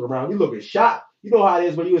halftime, we look around. We look at shot. You know how it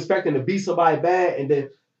is when you expecting to beat somebody bad and then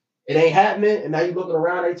it ain't happening, and now you looking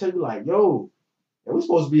around. They tell you like, yo, and we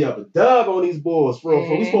supposed to be up a dub on these Bulls for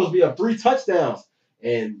real. We supposed to be up 3 touchdowns,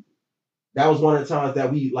 and that was one of the times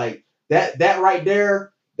that we like that right there.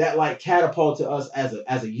 That like catapulted us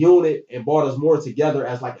as a unit and brought us more together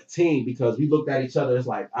as like a team because we looked at each other. It's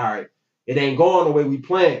like, all right, it ain't going the way we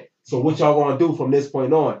planned. So what y'all gonna do from this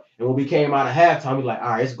point on? And when we came out of halftime, we like, all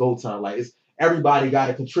right, it's go time. Like it's everybody got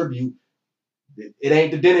to contribute. It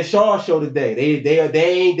ain't the Dennis Shaw show today. They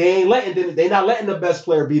not letting the best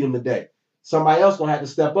player beat them today. Somebody else gonna have to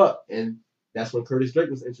step up, and that's when Curtis Drake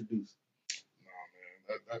was introduced. No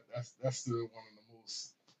man, that's still one of the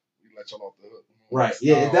most we let y'all off the hook. Right.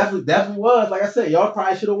 Yeah, it definitely was. Like I said, y'all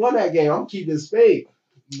probably should have won that game. I'm keeping it spade.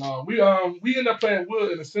 No, we ended up playing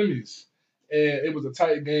Wood in the semis, and it was a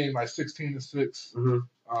tight game, like 16-6.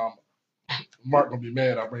 Mark gonna be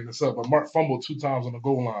mad I bring this up, but Mark fumbled 2 times on the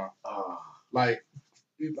goal line. Like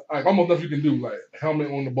almost nothing you can do, like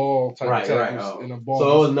helmet on the ball type of tackles in the ball.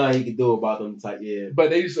 So it was nothing he could do about them type. Yeah. But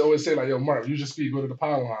they used to always say like, "Yo, Mark, you just speed, go to the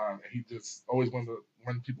power line," and he just always wanted to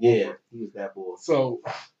run people over. Yeah, he was that boy.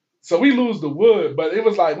 So we lose the Wood, but it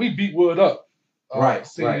was like we beat Wood up.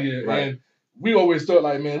 Senior year. And we always thought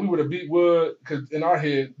like, man, we would have beat Wood because in our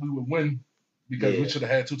head we would win because we should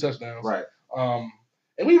have had 2 touchdowns. Right.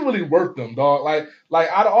 And we really worked them, dog. Like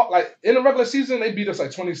in the regular season, they beat us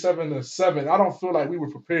like 27-7. I don't feel like we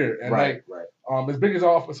were prepared. And as big as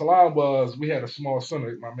our offensive line was, we had a small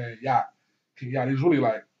center. My man King Yacht, he was really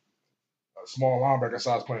like a small linebacker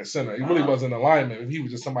size playing center. He really wasn't an lineman. He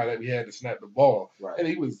was just somebody that we had to snap the ball. Right. And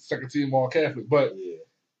he was second team all Catholic. But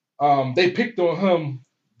they picked on him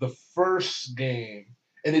the first game,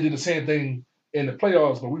 and they did the same thing in the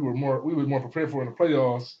playoffs. But we were more prepared for in the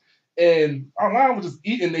playoffs. And our line was just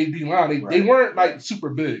eating their D line. They weren't like super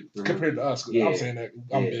big compared to us. I'm saying that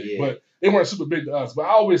I'm big, but they weren't super big to us. But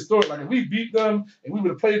I always thought like if we beat them and we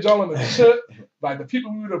would have played y'all in the shit, like the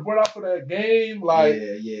people we would have brought out for that game, like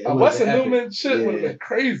a Weston Newman shit would have been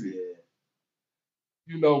crazy.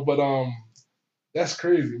 You know, but that's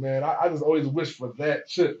crazy, man. I just always wish for that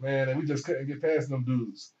shit, man, and we just couldn't get past them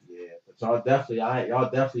dudes. Yeah, but y'all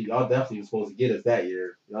definitely was supposed to get us that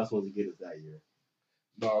year. Y'all supposed to get us that year.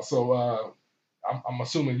 No, so I'm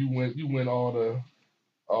assuming you win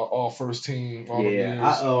all first team. All the years.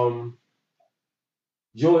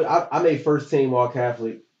 I made first team all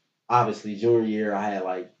Catholic. Obviously, junior year I had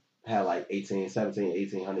like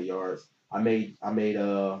 1,800 yards. I made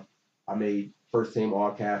first team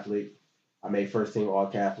all Catholic. I made first team all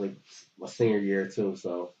Catholic my senior year too.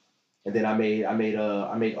 So, and then I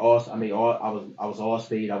was all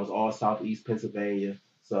state. I was all Southeast Pennsylvania.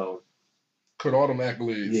 So. Cut all them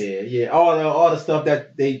accolades. Yeah. All the stuff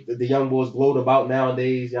that the young boys gloat about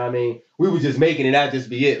nowadays, you know what I mean? We were just making it, that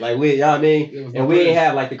just be it. Like you know what I mean? And we ain't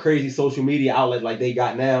have like the crazy social media outlet like they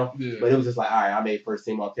got now. Yeah. But it was just like, all right, I made first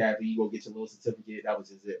team all Catholic, you go get your little certificate. That was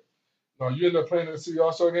just it. No, you ended up playing in the City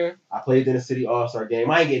All-Star game? I played in the City All-Star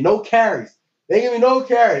game. I ain't get no carries. They didn't give me no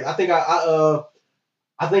carries. I think I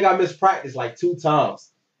missed practice like 2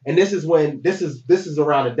 times. And this is around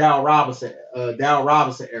the Dow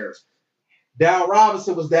Robinson era. Dow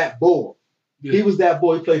Robinson was that bull. Yeah. He was that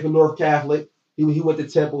boy. He played for North Catholic. He went to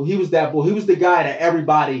Temple. He was that bull. He was the guy that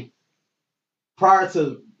everybody prior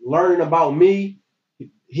to learning about me,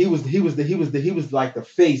 he was like the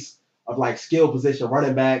face of like skill position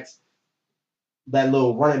running backs, that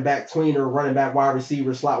little running back tweener, running back wide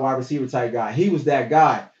receiver, slot wide receiver type guy. He was that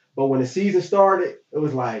guy. But when the season started, it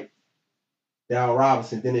was like Darryl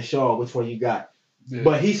Robinson, Dennis Shaw, which one you got? Yeah.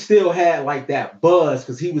 But he still had like that buzz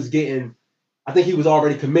because he was getting, I think he was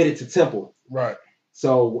already committed to Temple. Right.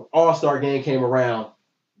 So All-Star game came around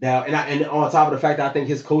now, and on top of the fact that I think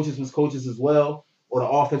his coaches was coaches as well, or the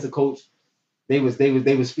offensive coach, they was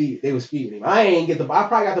feeding him. I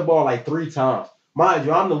probably got the ball like 3 times. Mind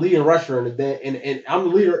you, I'm the leading rusher and I'm the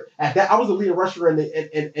leader at that. I was the leading rusher in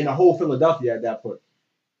the whole Philadelphia at that point.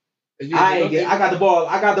 I got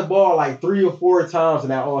the ball like 3 or 4 times in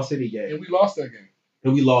that All City game. And we lost that game.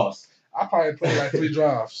 And we lost. I probably played like 3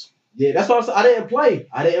 drives. Yeah, that's what I'm saying. I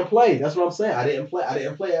didn't play. That's what I'm saying. I didn't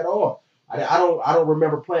play at all. I don't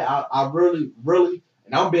remember playing. I really,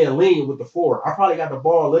 and I'm being lenient with the 4. I probably got the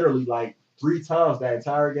ball literally like 3 times that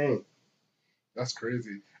entire game. That's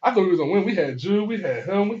crazy. I thought we was gonna win. We had Jude, we had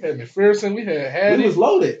him, we had McPherson, we had Hattie. We was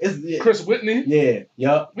loaded. Chris Whitney. Yeah,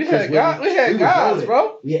 yup. We had guys,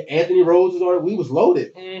 bro. We had Anthony Rhodes was on it. We was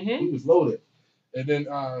loaded. Mm-hmm. We was loaded. And then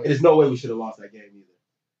there's no way we should have lost that game either.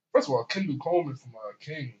 First of all, Kendall Coleman from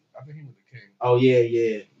King. I think he was the King. Oh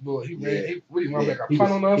yeah. Well, he ran back a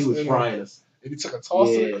punt on us. He was frying us. And he took a toss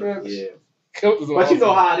to the crib. Yeah. Killed us. But you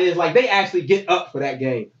know how it is. Like they actually get up for that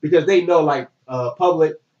game because they know like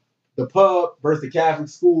the pub versus the Catholic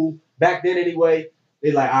school back then anyway.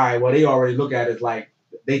 They like, all right, well they already look at it like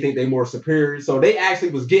they think they more superior. So they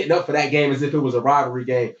actually was getting up for that game as if it was a rivalry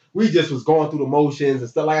game. We just was going through the motions and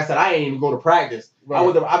stuff. Like I said, I ain't even go to practice.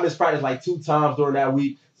 Right. I missed practice like 2 times during that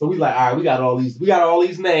week. So we like, all right, we got all these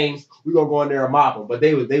names. We gonna go in there and mop them. But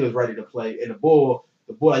they was ready to play. And the bull,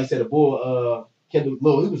 like you said, Kendall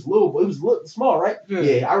Little, he was little small, right?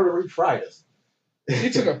 Yeah, I remember he fried us. He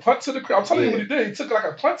took a punt to the crib. I'm telling you what he did. He took like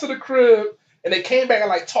a punt to the crib, and they came back and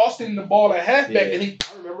like tossed him the ball at halfback, and he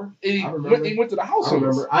went to the house.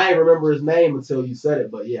 I ain't remember his name until you said it,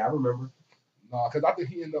 but yeah, I remember. No, because I think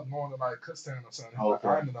he ended up going to like Kutztown or something. Okay.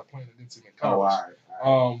 I ended up playing against him in college.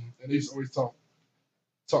 All right. And they used to always talk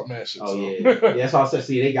mad shit. Oh yeah, that's all I said.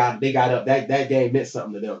 See, they got up. That game meant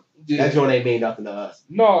something to them. Yeah. That joint ain't mean nothing to us.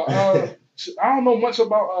 No, I don't know much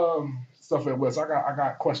about stuff at West. I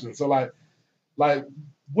got questions. So like,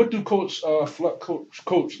 what do Coach Fluck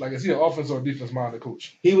coach? Like, is he an offensive or defense minded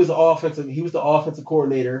coach? He was the offensive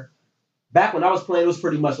coordinator. Back when I was playing, it was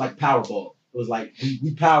pretty much like power ball. It was like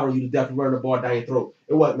we power you to death and run the ball down your throat.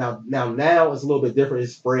 It was now it's a little bit different.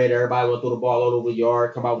 It's spread. Everybody want to throw the ball all over the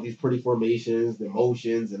yard, come out with these pretty formations, the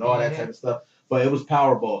motions, and all that type of stuff. But it was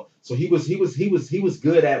power ball. So he was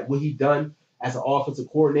good at what he done as an offensive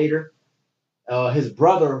coordinator. His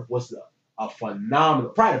brother was a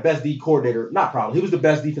phenomenal, probably the best D coordinator. Not probably, he was the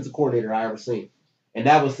best defensive coordinator I ever seen, and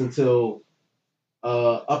that was until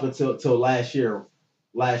last year.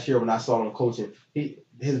 Last year when I saw him coaching,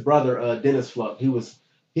 his brother Dennis Fluck, he was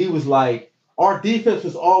like, our defense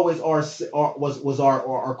was always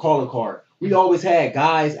our calling card. We always had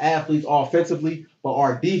guys, athletes offensively, but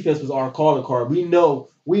our defense was our calling card. We knew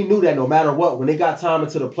that no matter what, when they got time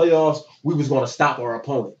into the playoffs, we was going to stop our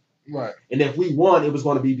opponent. Right. And if we won, it was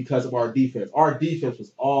going to be because of our defense. Our defense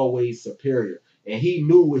was always superior, and he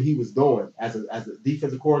knew what he was doing as a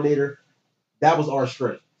defensive coordinator. That was our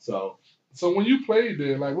strength. So when you played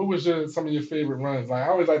there, like, what was some of your favorite runs? Like, I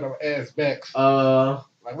always like to ask backs.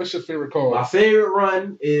 Like, what's your favorite call? My favorite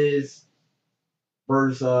run is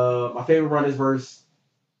versus.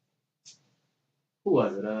 Who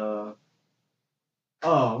was it?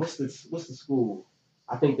 What's the school?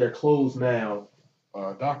 I think they're closed now.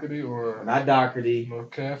 Doherty or not Doherty?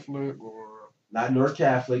 North Catholic or not North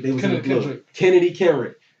Catholic? They was Kennedy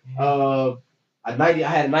Kendrick. Mm-hmm. I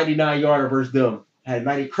had a 99-yarder versus them. I had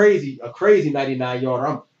a crazy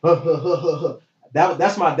 99-yarder.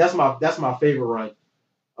 That's my favorite run.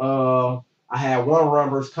 I had one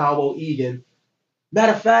run versus Conwell Egan.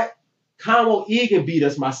 Matter of fact, Conwell Egan beat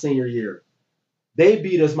us my senior year. They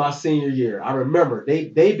beat us my senior year. I remember they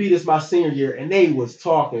beat us my senior year, and they was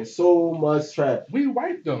talking so much trash. We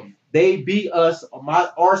wiped them. They beat us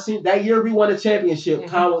that year. We won the championship. Mm-hmm.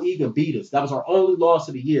 Conwell Egan beat us. That was our only loss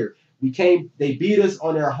of the year. They beat us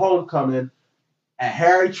on their homecoming at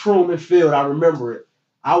Harry Truman Field. I remember it.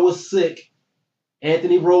 I was sick.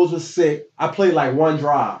 Anthony Rhodes was sick. I played like one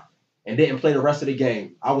drive and didn't play the rest of the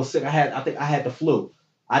game. I was sick. I think I had the flu.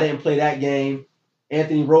 I didn't play that game.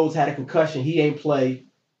 Anthony Rhodes had a concussion. He ain't play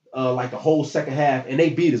like the whole second half, and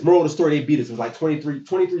they beat us. Moral of the story, they beat us. It was like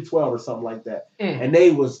 23-12 or something like that. And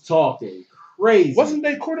they was talking crazy. Wasn't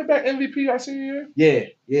they quarterback MVP our senior year?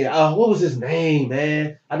 Yeah. What was his name,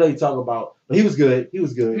 man? I know you're talking about, but he was good. He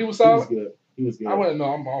was good. He was solid? He was good. I wouldn't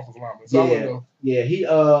know. I'm an offensive lineman, so I wouldn't know.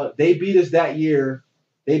 Yeah. They beat us that year.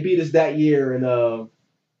 And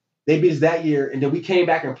then we came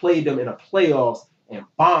back and played them in the playoffs and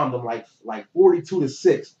bombed them like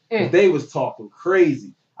 42-6. They was talking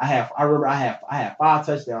crazy. I remember I had 5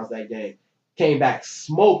 touchdowns that game. Came back,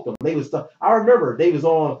 smoked them. I remember they was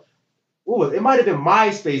on. It might have been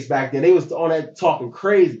MySpace back then. They was on that talking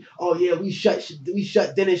crazy. Oh yeah, we shut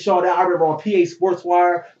Dennis Shaw down. I remember on PA Sports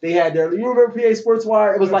Wire they had their. You remember PA Sports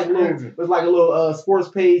Wire? It was like a little sports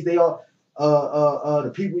page. They all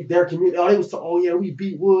the people their community. Oh, they was we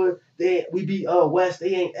beat Wood. We beat West.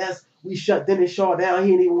 They ain't S. We shut Dennis Shaw down.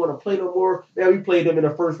 He didn't even want to play no more. Man, we played them in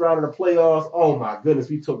the first round of the playoffs. Oh my goodness,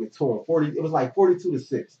 we took it to them. It was like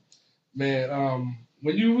 42-6. Man,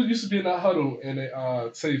 when you used to be in that huddle and they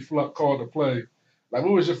say Fluck called the play, like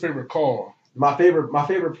what was your favorite call? My favorite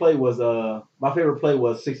play was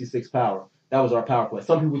 66 power. That was our power play.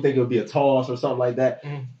 Some people think it would be a toss or something like that.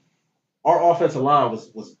 Mm. Our offensive line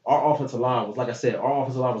was like I said, our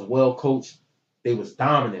offensive line was well coached. They was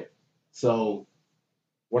dominant. So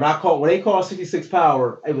when they called 66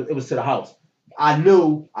 power, it was to the house. I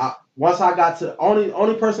knew once I got to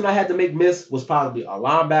only person I had to make miss was probably a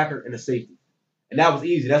linebacker and a safety. And that was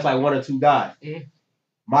easy. That's like 1 or 2 guys. Mm-hmm.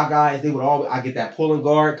 My guys, I get that pulling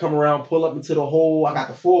guard, come around, pull up into the hole. I got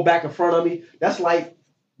the fullback in front of me. That's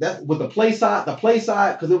with the play side,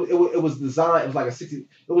 because it was designed, it was like a 60,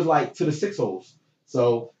 it was like to the 6 holes.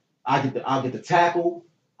 So I'll get the tackle,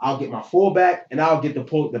 I'll get my fullback, and I'll get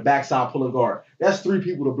the backside pulling guard. That's 3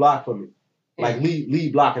 people to block for me. Like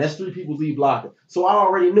lead blocking. That's 3 people lead blocking. So I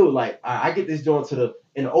already knew, like, I get this joint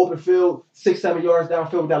in the open field, 6-7 yards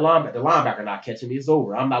downfield with that linebacker. The linebacker not catching me. It's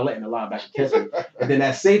over. I'm not letting the linebacker catch me. And then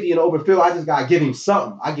that safety in the open field, I just gotta give him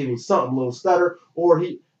something. I give him something, a little stutter, or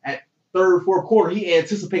he at third, fourth quarter, he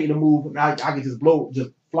anticipating the move, and I can just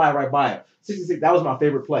fly right by him. 66. That was my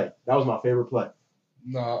favorite play.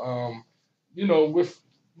 No, with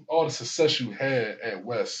all the success you had at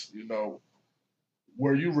West,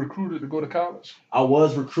 were you recruited to go to college? I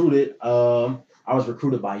was recruited. I was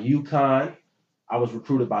recruited by UConn. I was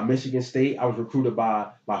recruited by Michigan State. I was recruited by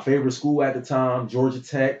my favorite school at the time, Georgia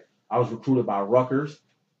Tech. I was recruited by Rutgers.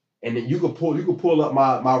 And then you could pull up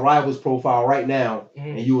my rivals profile right now,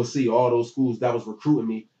 and you will see all those schools that was recruiting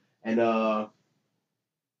me. And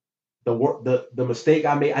the mistake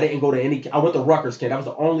I made, I didn't go to any. I went to Rutgers camp. That was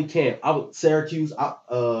the only camp. Syracuse.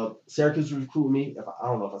 Syracuse was recruiting me. I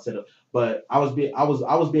don't know if I said it, but I was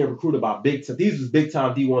being recruited by big time. These was big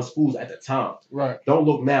time D1 schools at the time. Right. Don't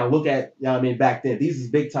look now. Look at back then. These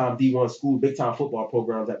is big time D1 schools, big time football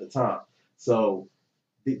programs at the time. So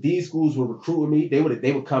these schools were recruiting me. They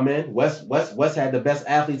would come in. West had the best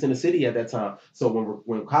athletes in the city at that time. So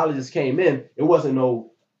when colleges came in, it wasn't no.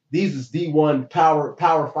 These is D1 Power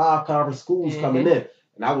 5 conference schools coming in,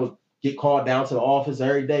 and I would get called down to the office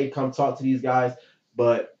every day, come talk to these guys.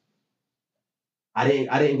 But I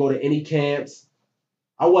didn't go to any camps.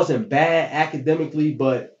 I wasn't bad academically,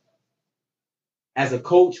 but as a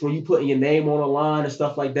coach, when you putting your name on the line and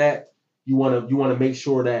stuff like that, you want to make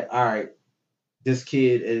sure that, all right, this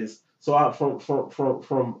kid is. So I don't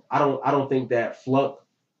think that Fluck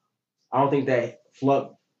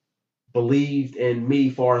believed in me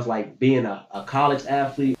as far as like being a college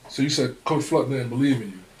athlete. So you said Coach Fluck didn't believe in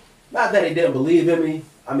you? Not that he didn't believe in me.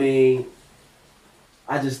 I mean,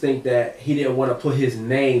 I just think that he didn't want to put his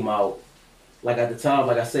name out. Like at the time,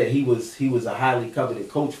 like I said, he was a highly coveted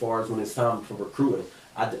coach for us when it's time for recruiting.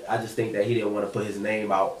 I just think that he didn't want to put his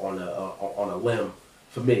name out on a limb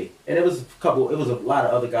for me. And it was a lot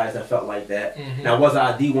of other guys that felt like that. Mm-hmm. Now, was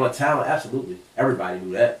I a D1 talent? Absolutely. Everybody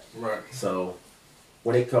knew that. Right. So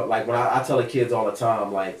when they come, like when I tell the kids all the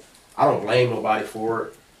time, like I don't blame nobody for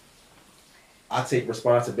it. I take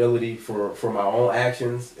responsibility for my own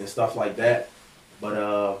actions and stuff like that.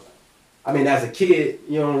 But I mean, as a kid,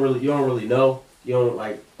 you don't really know. You don't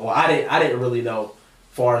like. Well, I didn't really know.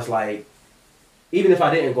 Far as like, even if I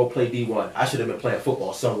didn't go play D1, I should have been playing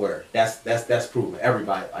football somewhere. That's proven.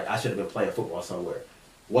 Everybody, like I should have been playing football somewhere.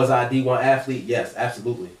 Was I a D1 athlete? Yes,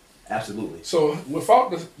 absolutely. So without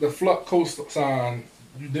the Fluck cosign,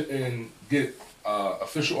 you didn't get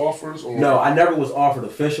official offers, or no? I never was offered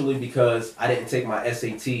officially because I didn't take my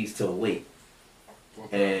SATs till late,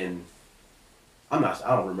 and I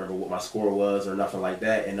don't remember what my score was or nothing like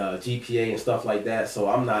that, and GPA and stuff like that. So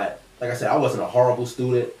I'm not, like I said, I wasn't a horrible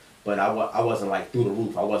student, but I wasn't like through the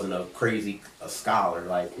roof. I wasn't a crazy scholar,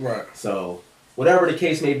 like right. So whatever the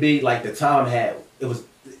case may be, like the time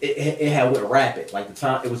it had went rapid. Like the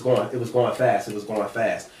time, it was going fast. It was going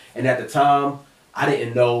fast. And at the time, I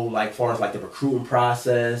didn't know, like, far as like the recruiting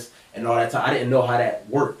process and all that time, I didn't know how that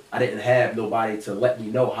worked. I didn't have nobody to let me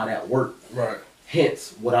know how that worked. Right.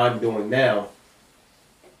 Hence, what I'm doing now,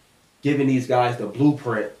 giving these guys the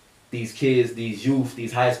blueprint, these kids, these youth,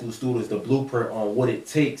 these high school students, the blueprint on what it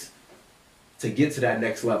takes to get to that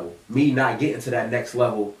next level. Me not getting to that next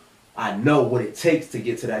level, I know what it takes to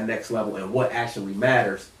get to that next level and what actually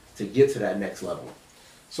matters to get to that next level.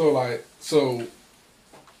 So like, so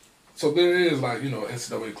there is, like, you know,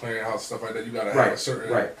 NCAA clearinghouse, stuff like that. You gotta have a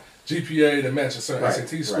certain GPA to match a certain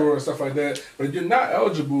SAT score and stuff like that. But if you're not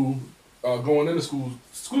eligible going into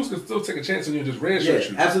schools can still take a chance on you and just redshirt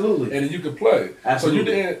you. Absolutely. And then you can play. Absolutely.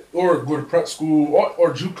 So you didn't, or go to prep school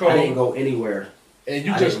or JUCO. I didn't go anywhere. And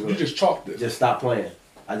you just chalked it. Just stopped playing.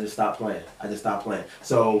 I just stopped playing.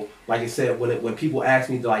 So, like I said, when people ask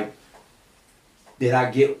me, like, did I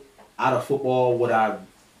get out of football what I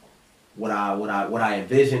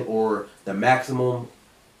envisioned, or the maximum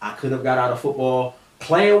I could have got out of football,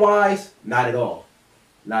 playing wise, not at all.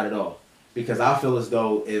 Because I feel as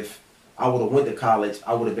though if I would have went to college,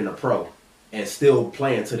 I would have been a pro and still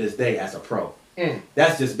playing to this day as a pro.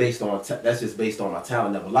 That's just based on my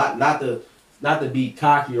talent level. Not to be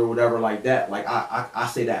cocky or whatever like that. Like I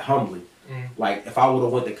say that humbly. Like if I would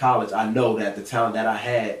have went to college, I know that the talent that I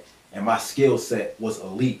had and my skill set was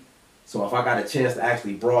elite. So if I got a chance to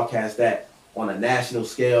actually broadcast that on a national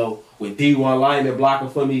scale with D1 linemen blocking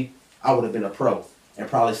for me, I would have been a pro and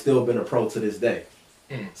probably still been a pro to this day.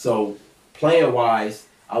 So playing wise,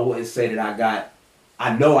 I wouldn't say that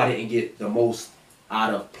I know I didn't get the most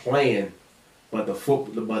out of playing, but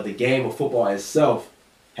the game of football itself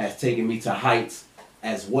has taken me to heights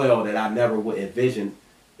as well that I never would envision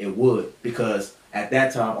it would, because at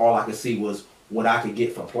that time all I could see was what I could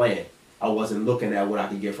get from playing. I wasn't looking at what I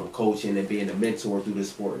could get from coaching and being a mentor through the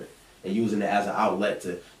sport and using it as an outlet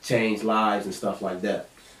to change lives and stuff like that.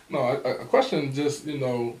 No, a question just, you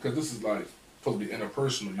know, because this is like supposed to be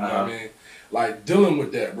interpersonal, you know what I mean? Like dealing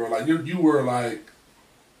with that, bro. Like you were like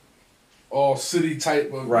all city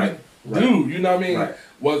type of dude, you know what I mean?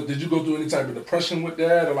 Right. Did you go through any type of depression with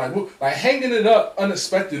that, or like hanging it up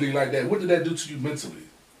unexpectedly like that? What did that do to you mentally?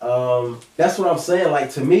 That's what I'm saying.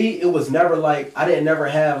 Like to me, it was never like I didn't never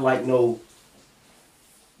have like no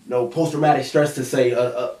post traumatic stress to say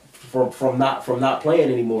from not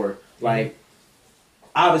playing anymore. Like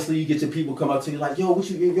obviously you get your people come up to you like, yo, what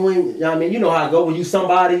you ain't, you know what I mean? You know how it go when you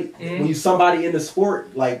somebody in the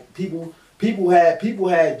sport. Like people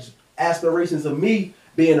had aspirations of me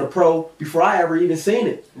being a pro before I ever even seen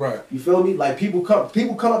it. Right. You feel me? Like people come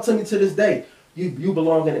up to me to this day. You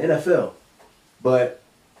belong in the NFL. But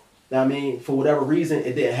I mean, for whatever reason,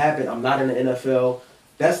 it didn't happen. I'm not in the NFL.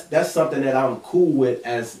 That's something that I'm cool with.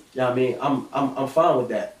 As you know what I mean, I'm fine with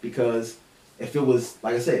that, because if it was,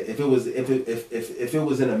 like I said, if it was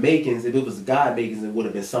in the makings, if it was God makings, it would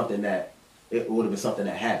have been something that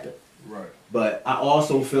happened. Right. But I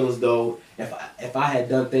also feel as though if I had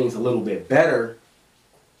done things a little bit better,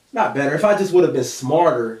 not better, if I just would have been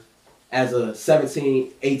smarter as a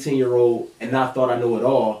 17, 18-year-old and not thought I knew it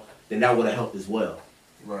all, then that would have helped as well.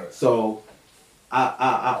 Right. So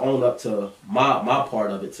I own up to my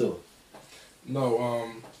part of it too.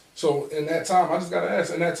 No, so in that time, I just gotta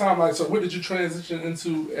ask, in that time, like, so what did you transition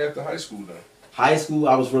into after high school then? High school,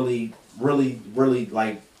 I was really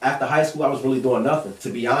like, after high school, I was really doing nothing. To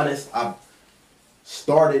be honest, I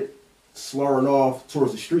started slurring off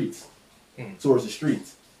towards the streets.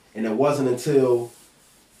 And it wasn't until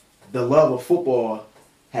the love of football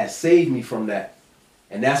had saved me from that.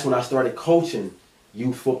 And that's when I started coaching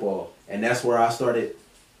youth football. And that's where I started,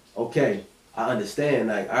 okay, I understand,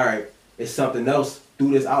 like, all right, it's something else.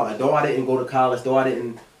 Do this out. Like, though I didn't go to college, though I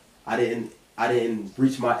didn't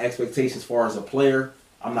reach my expectations as far as a player.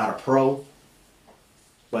 I'm not a pro.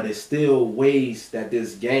 But it's still ways that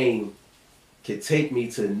this game can take me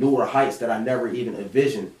to newer heights that I never even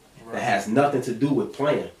envisioned. Right. That has nothing to do with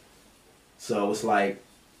playing. So it's like,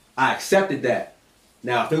 I accepted that.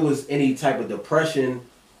 Now, if it was any type of depression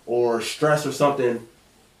or stress or something,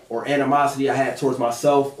 or animosity I had towards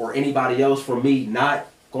myself or anybody else for me not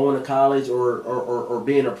going to college or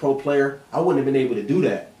being a pro player, I wouldn't have been able to do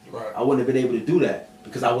that. Right. I wouldn't have been able to do that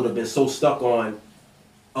because I would have been so stuck on,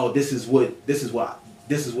 oh, this is what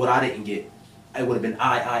I didn't get. It would have been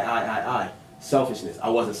I. Selfishness. I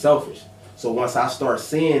wasn't selfish. So once I start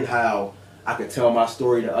seeing how I could tell my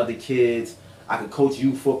story to other kids, I could coach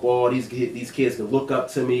youth football, these kids can look up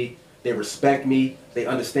to me, they respect me, they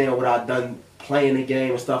understand what I've done playing the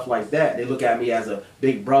game and stuff like that. They look at me as a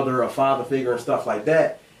big brother, a father figure and stuff like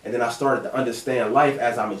that. And then I started to understand life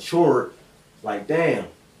as I matured. Like, damn,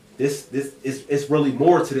 this is it's really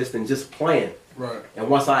more to this than just playing. Right. And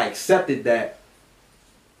once I accepted that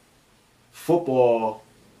football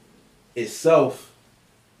itself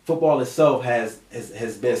has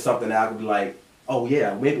been something that I could be like, oh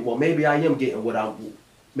yeah, maybe I am getting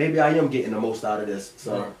the most out of this.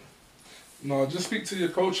 So Right. No, just speak to your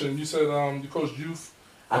coaching. You said you coach youth.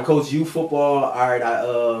 I coach youth football. All right,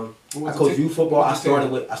 I coach youth football. I started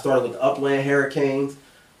with the Upland Hurricanes.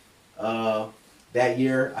 That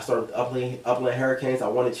year, I started with the Upland Hurricanes. I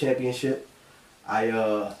won a championship.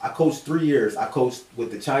 I coached 3 years. I coached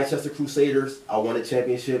with the Chichester Crusaders. I won a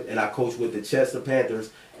championship, and I coached with the Chester Panthers.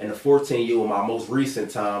 And the 14U in my most recent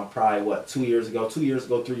time, probably 3 years ago,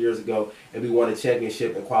 and we won a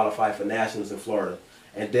championship and qualified for nationals in Florida.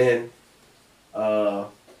 And then a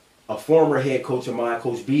former head coach of mine,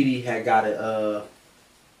 Coach Beatty, had got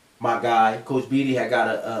Coach Beatty had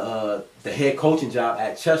got the head coaching job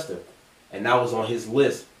at Chester, and that was on his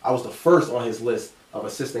list. I was the first on his list of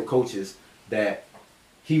assistant coaches that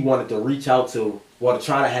he wanted to reach out to, or to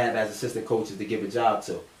try to have as assistant coaches to give a job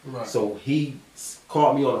to. Right. So he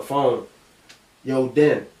called me on the phone. Yo,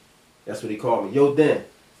 Den. That's what he called me. Yo, Den.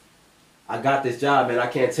 I got this job, man. I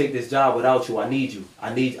can't take this job without you. I need you.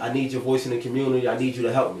 I need your voice in the community. I need you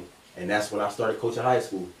to help me. And that's when I started coaching high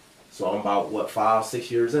school. So I'm about 5-6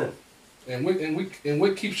 years in. And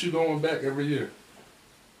what keeps you going back every year?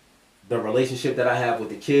 The relationship that I have with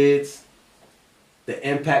the kids, the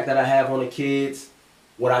impact that I have on the kids,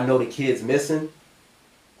 what I know the kids missing.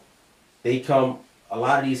 A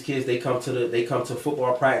lot of these kids, they come to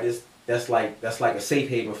football practice. That's like a safe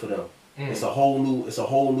haven for them. It's a whole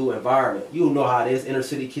new environment. You know how it is. Inner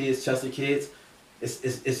city kids, Chester kids.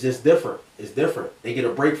 It's just different. It's different. They get a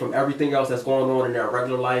break from everything else that's going on in their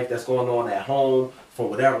regular life, that's going on at home, from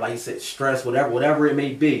whatever, like you said, stress, whatever it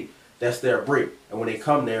may be. That's their break. And when they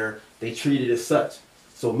come there, they treat it as such.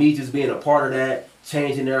 So me just being a part of that,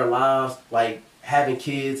 changing their lives, like having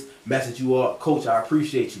kids message you up, Coach, I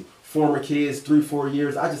appreciate you. Former kids, 3-4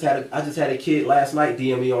 years. I just had a kid last night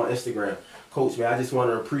DM me on Instagram. Coach, man, I just want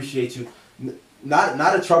to appreciate you.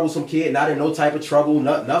 Not a troublesome kid, not in no type of trouble,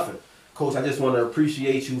 nothing. Coach, I just want to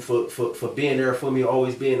appreciate you for being there for me,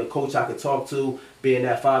 always being a coach I could talk to, being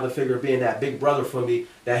that father figure, being that big brother for me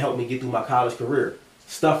that helped me get through my college career.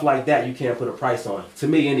 Stuff like that you can't put a price on, to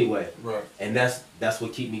me anyway. Right. And that's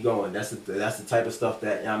what keep me going. That's the type of stuff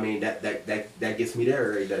that that gets me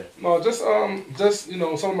there every day. No, just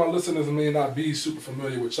some of my listeners may not be super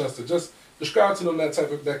familiar with Chester. Just describe to them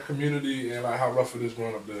that community and like how rough it is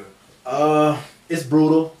growing up there. It's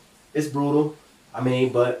brutal. It's brutal. I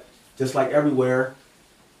mean, but just like everywhere,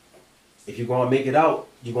 if you're gonna make it out,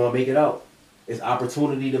 you're gonna make it out. It's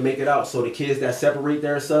opportunity to make it out. So the kids that separate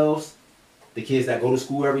themselves, the kids that go to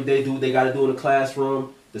school every day, do what they gotta do in the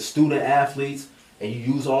classroom, the student athletes, and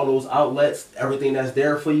you use all those outlets, everything that's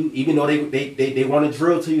there for you, even though they want to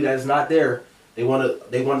drill to you that's not there. They want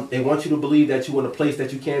you to believe that you're in a place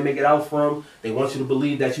that you can't make it out from. They want you to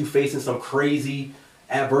believe that you're facing some crazy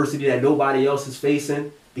adversity that nobody else is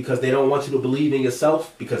facing, because they don't want you to believe in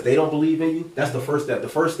yourself, because they don't believe in you. That's the first step. The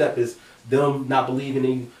first step is them not believing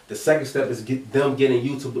in you. The second step is them getting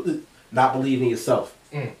you to not believe in yourself.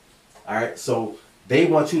 All right? So they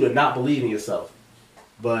want you to not believe in yourself.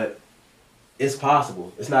 But it's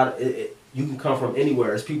possible. It's not. You can come from anywhere.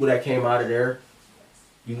 There's people that came out of there.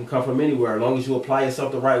 You can come from anywhere. As long as you apply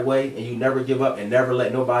yourself the right way and you never give up and never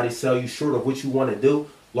let nobody sell you short of what you want to do,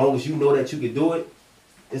 as long as you know that you can do it,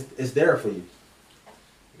 it's there for you.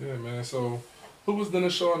 Yeah, man. So, who was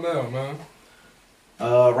Dennis Shaw now, man?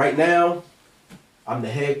 Right now, I'm the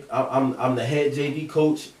head. I'm the head JV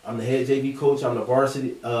coach. I'm the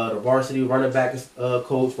varsity running back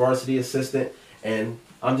coach, varsity assistant, and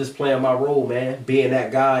I'm just playing my role, man. Being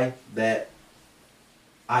that guy that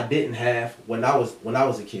I didn't have when I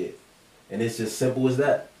was a kid, and it's just simple as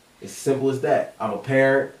that. It's simple as that. I'm a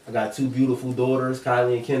parent. I got 2 beautiful daughters,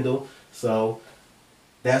 Kylie and Kendall. So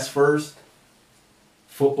that's first.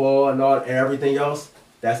 Football and everything else,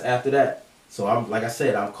 that's after that. So I'm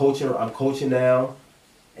coaching now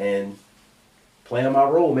and playing my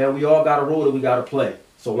role, man. We all got a role that we gotta play.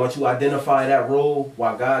 So once you identify that role,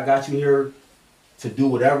 why God got you here to do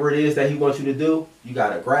whatever it is that He wants you to do, you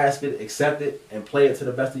gotta grasp it, accept it, and play it to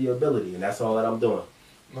the best of your ability. And that's all that I'm doing.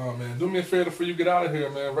 No, man. Do me a favor before you get out of here,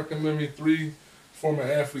 man. Recommend me 3 former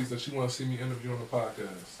athletes that you want to see me interview on the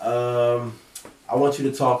podcast. I want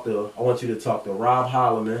you to talk to Rob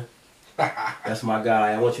Holloman. That's my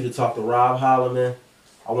guy. I want you to talk to Rob Holloman.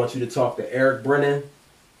 I want you to talk to Eric Brennan.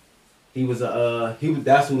 He was the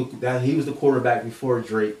quarterback before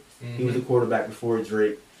Drake. Mm-hmm. He was the quarterback before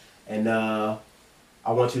Drake. And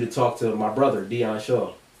I want you to talk to my brother, Deion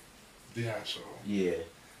Shaw. Deion Shaw. Yeah.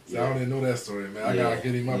 See, I don't even know that story, man. I Yeah, gotta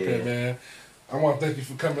get him up yeah. here, man. I want to thank you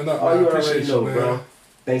for coming up, Oh, man. you I appreciate already you, know, man. bro.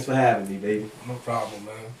 Thanks for having me, baby. No problem,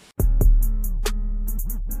 man.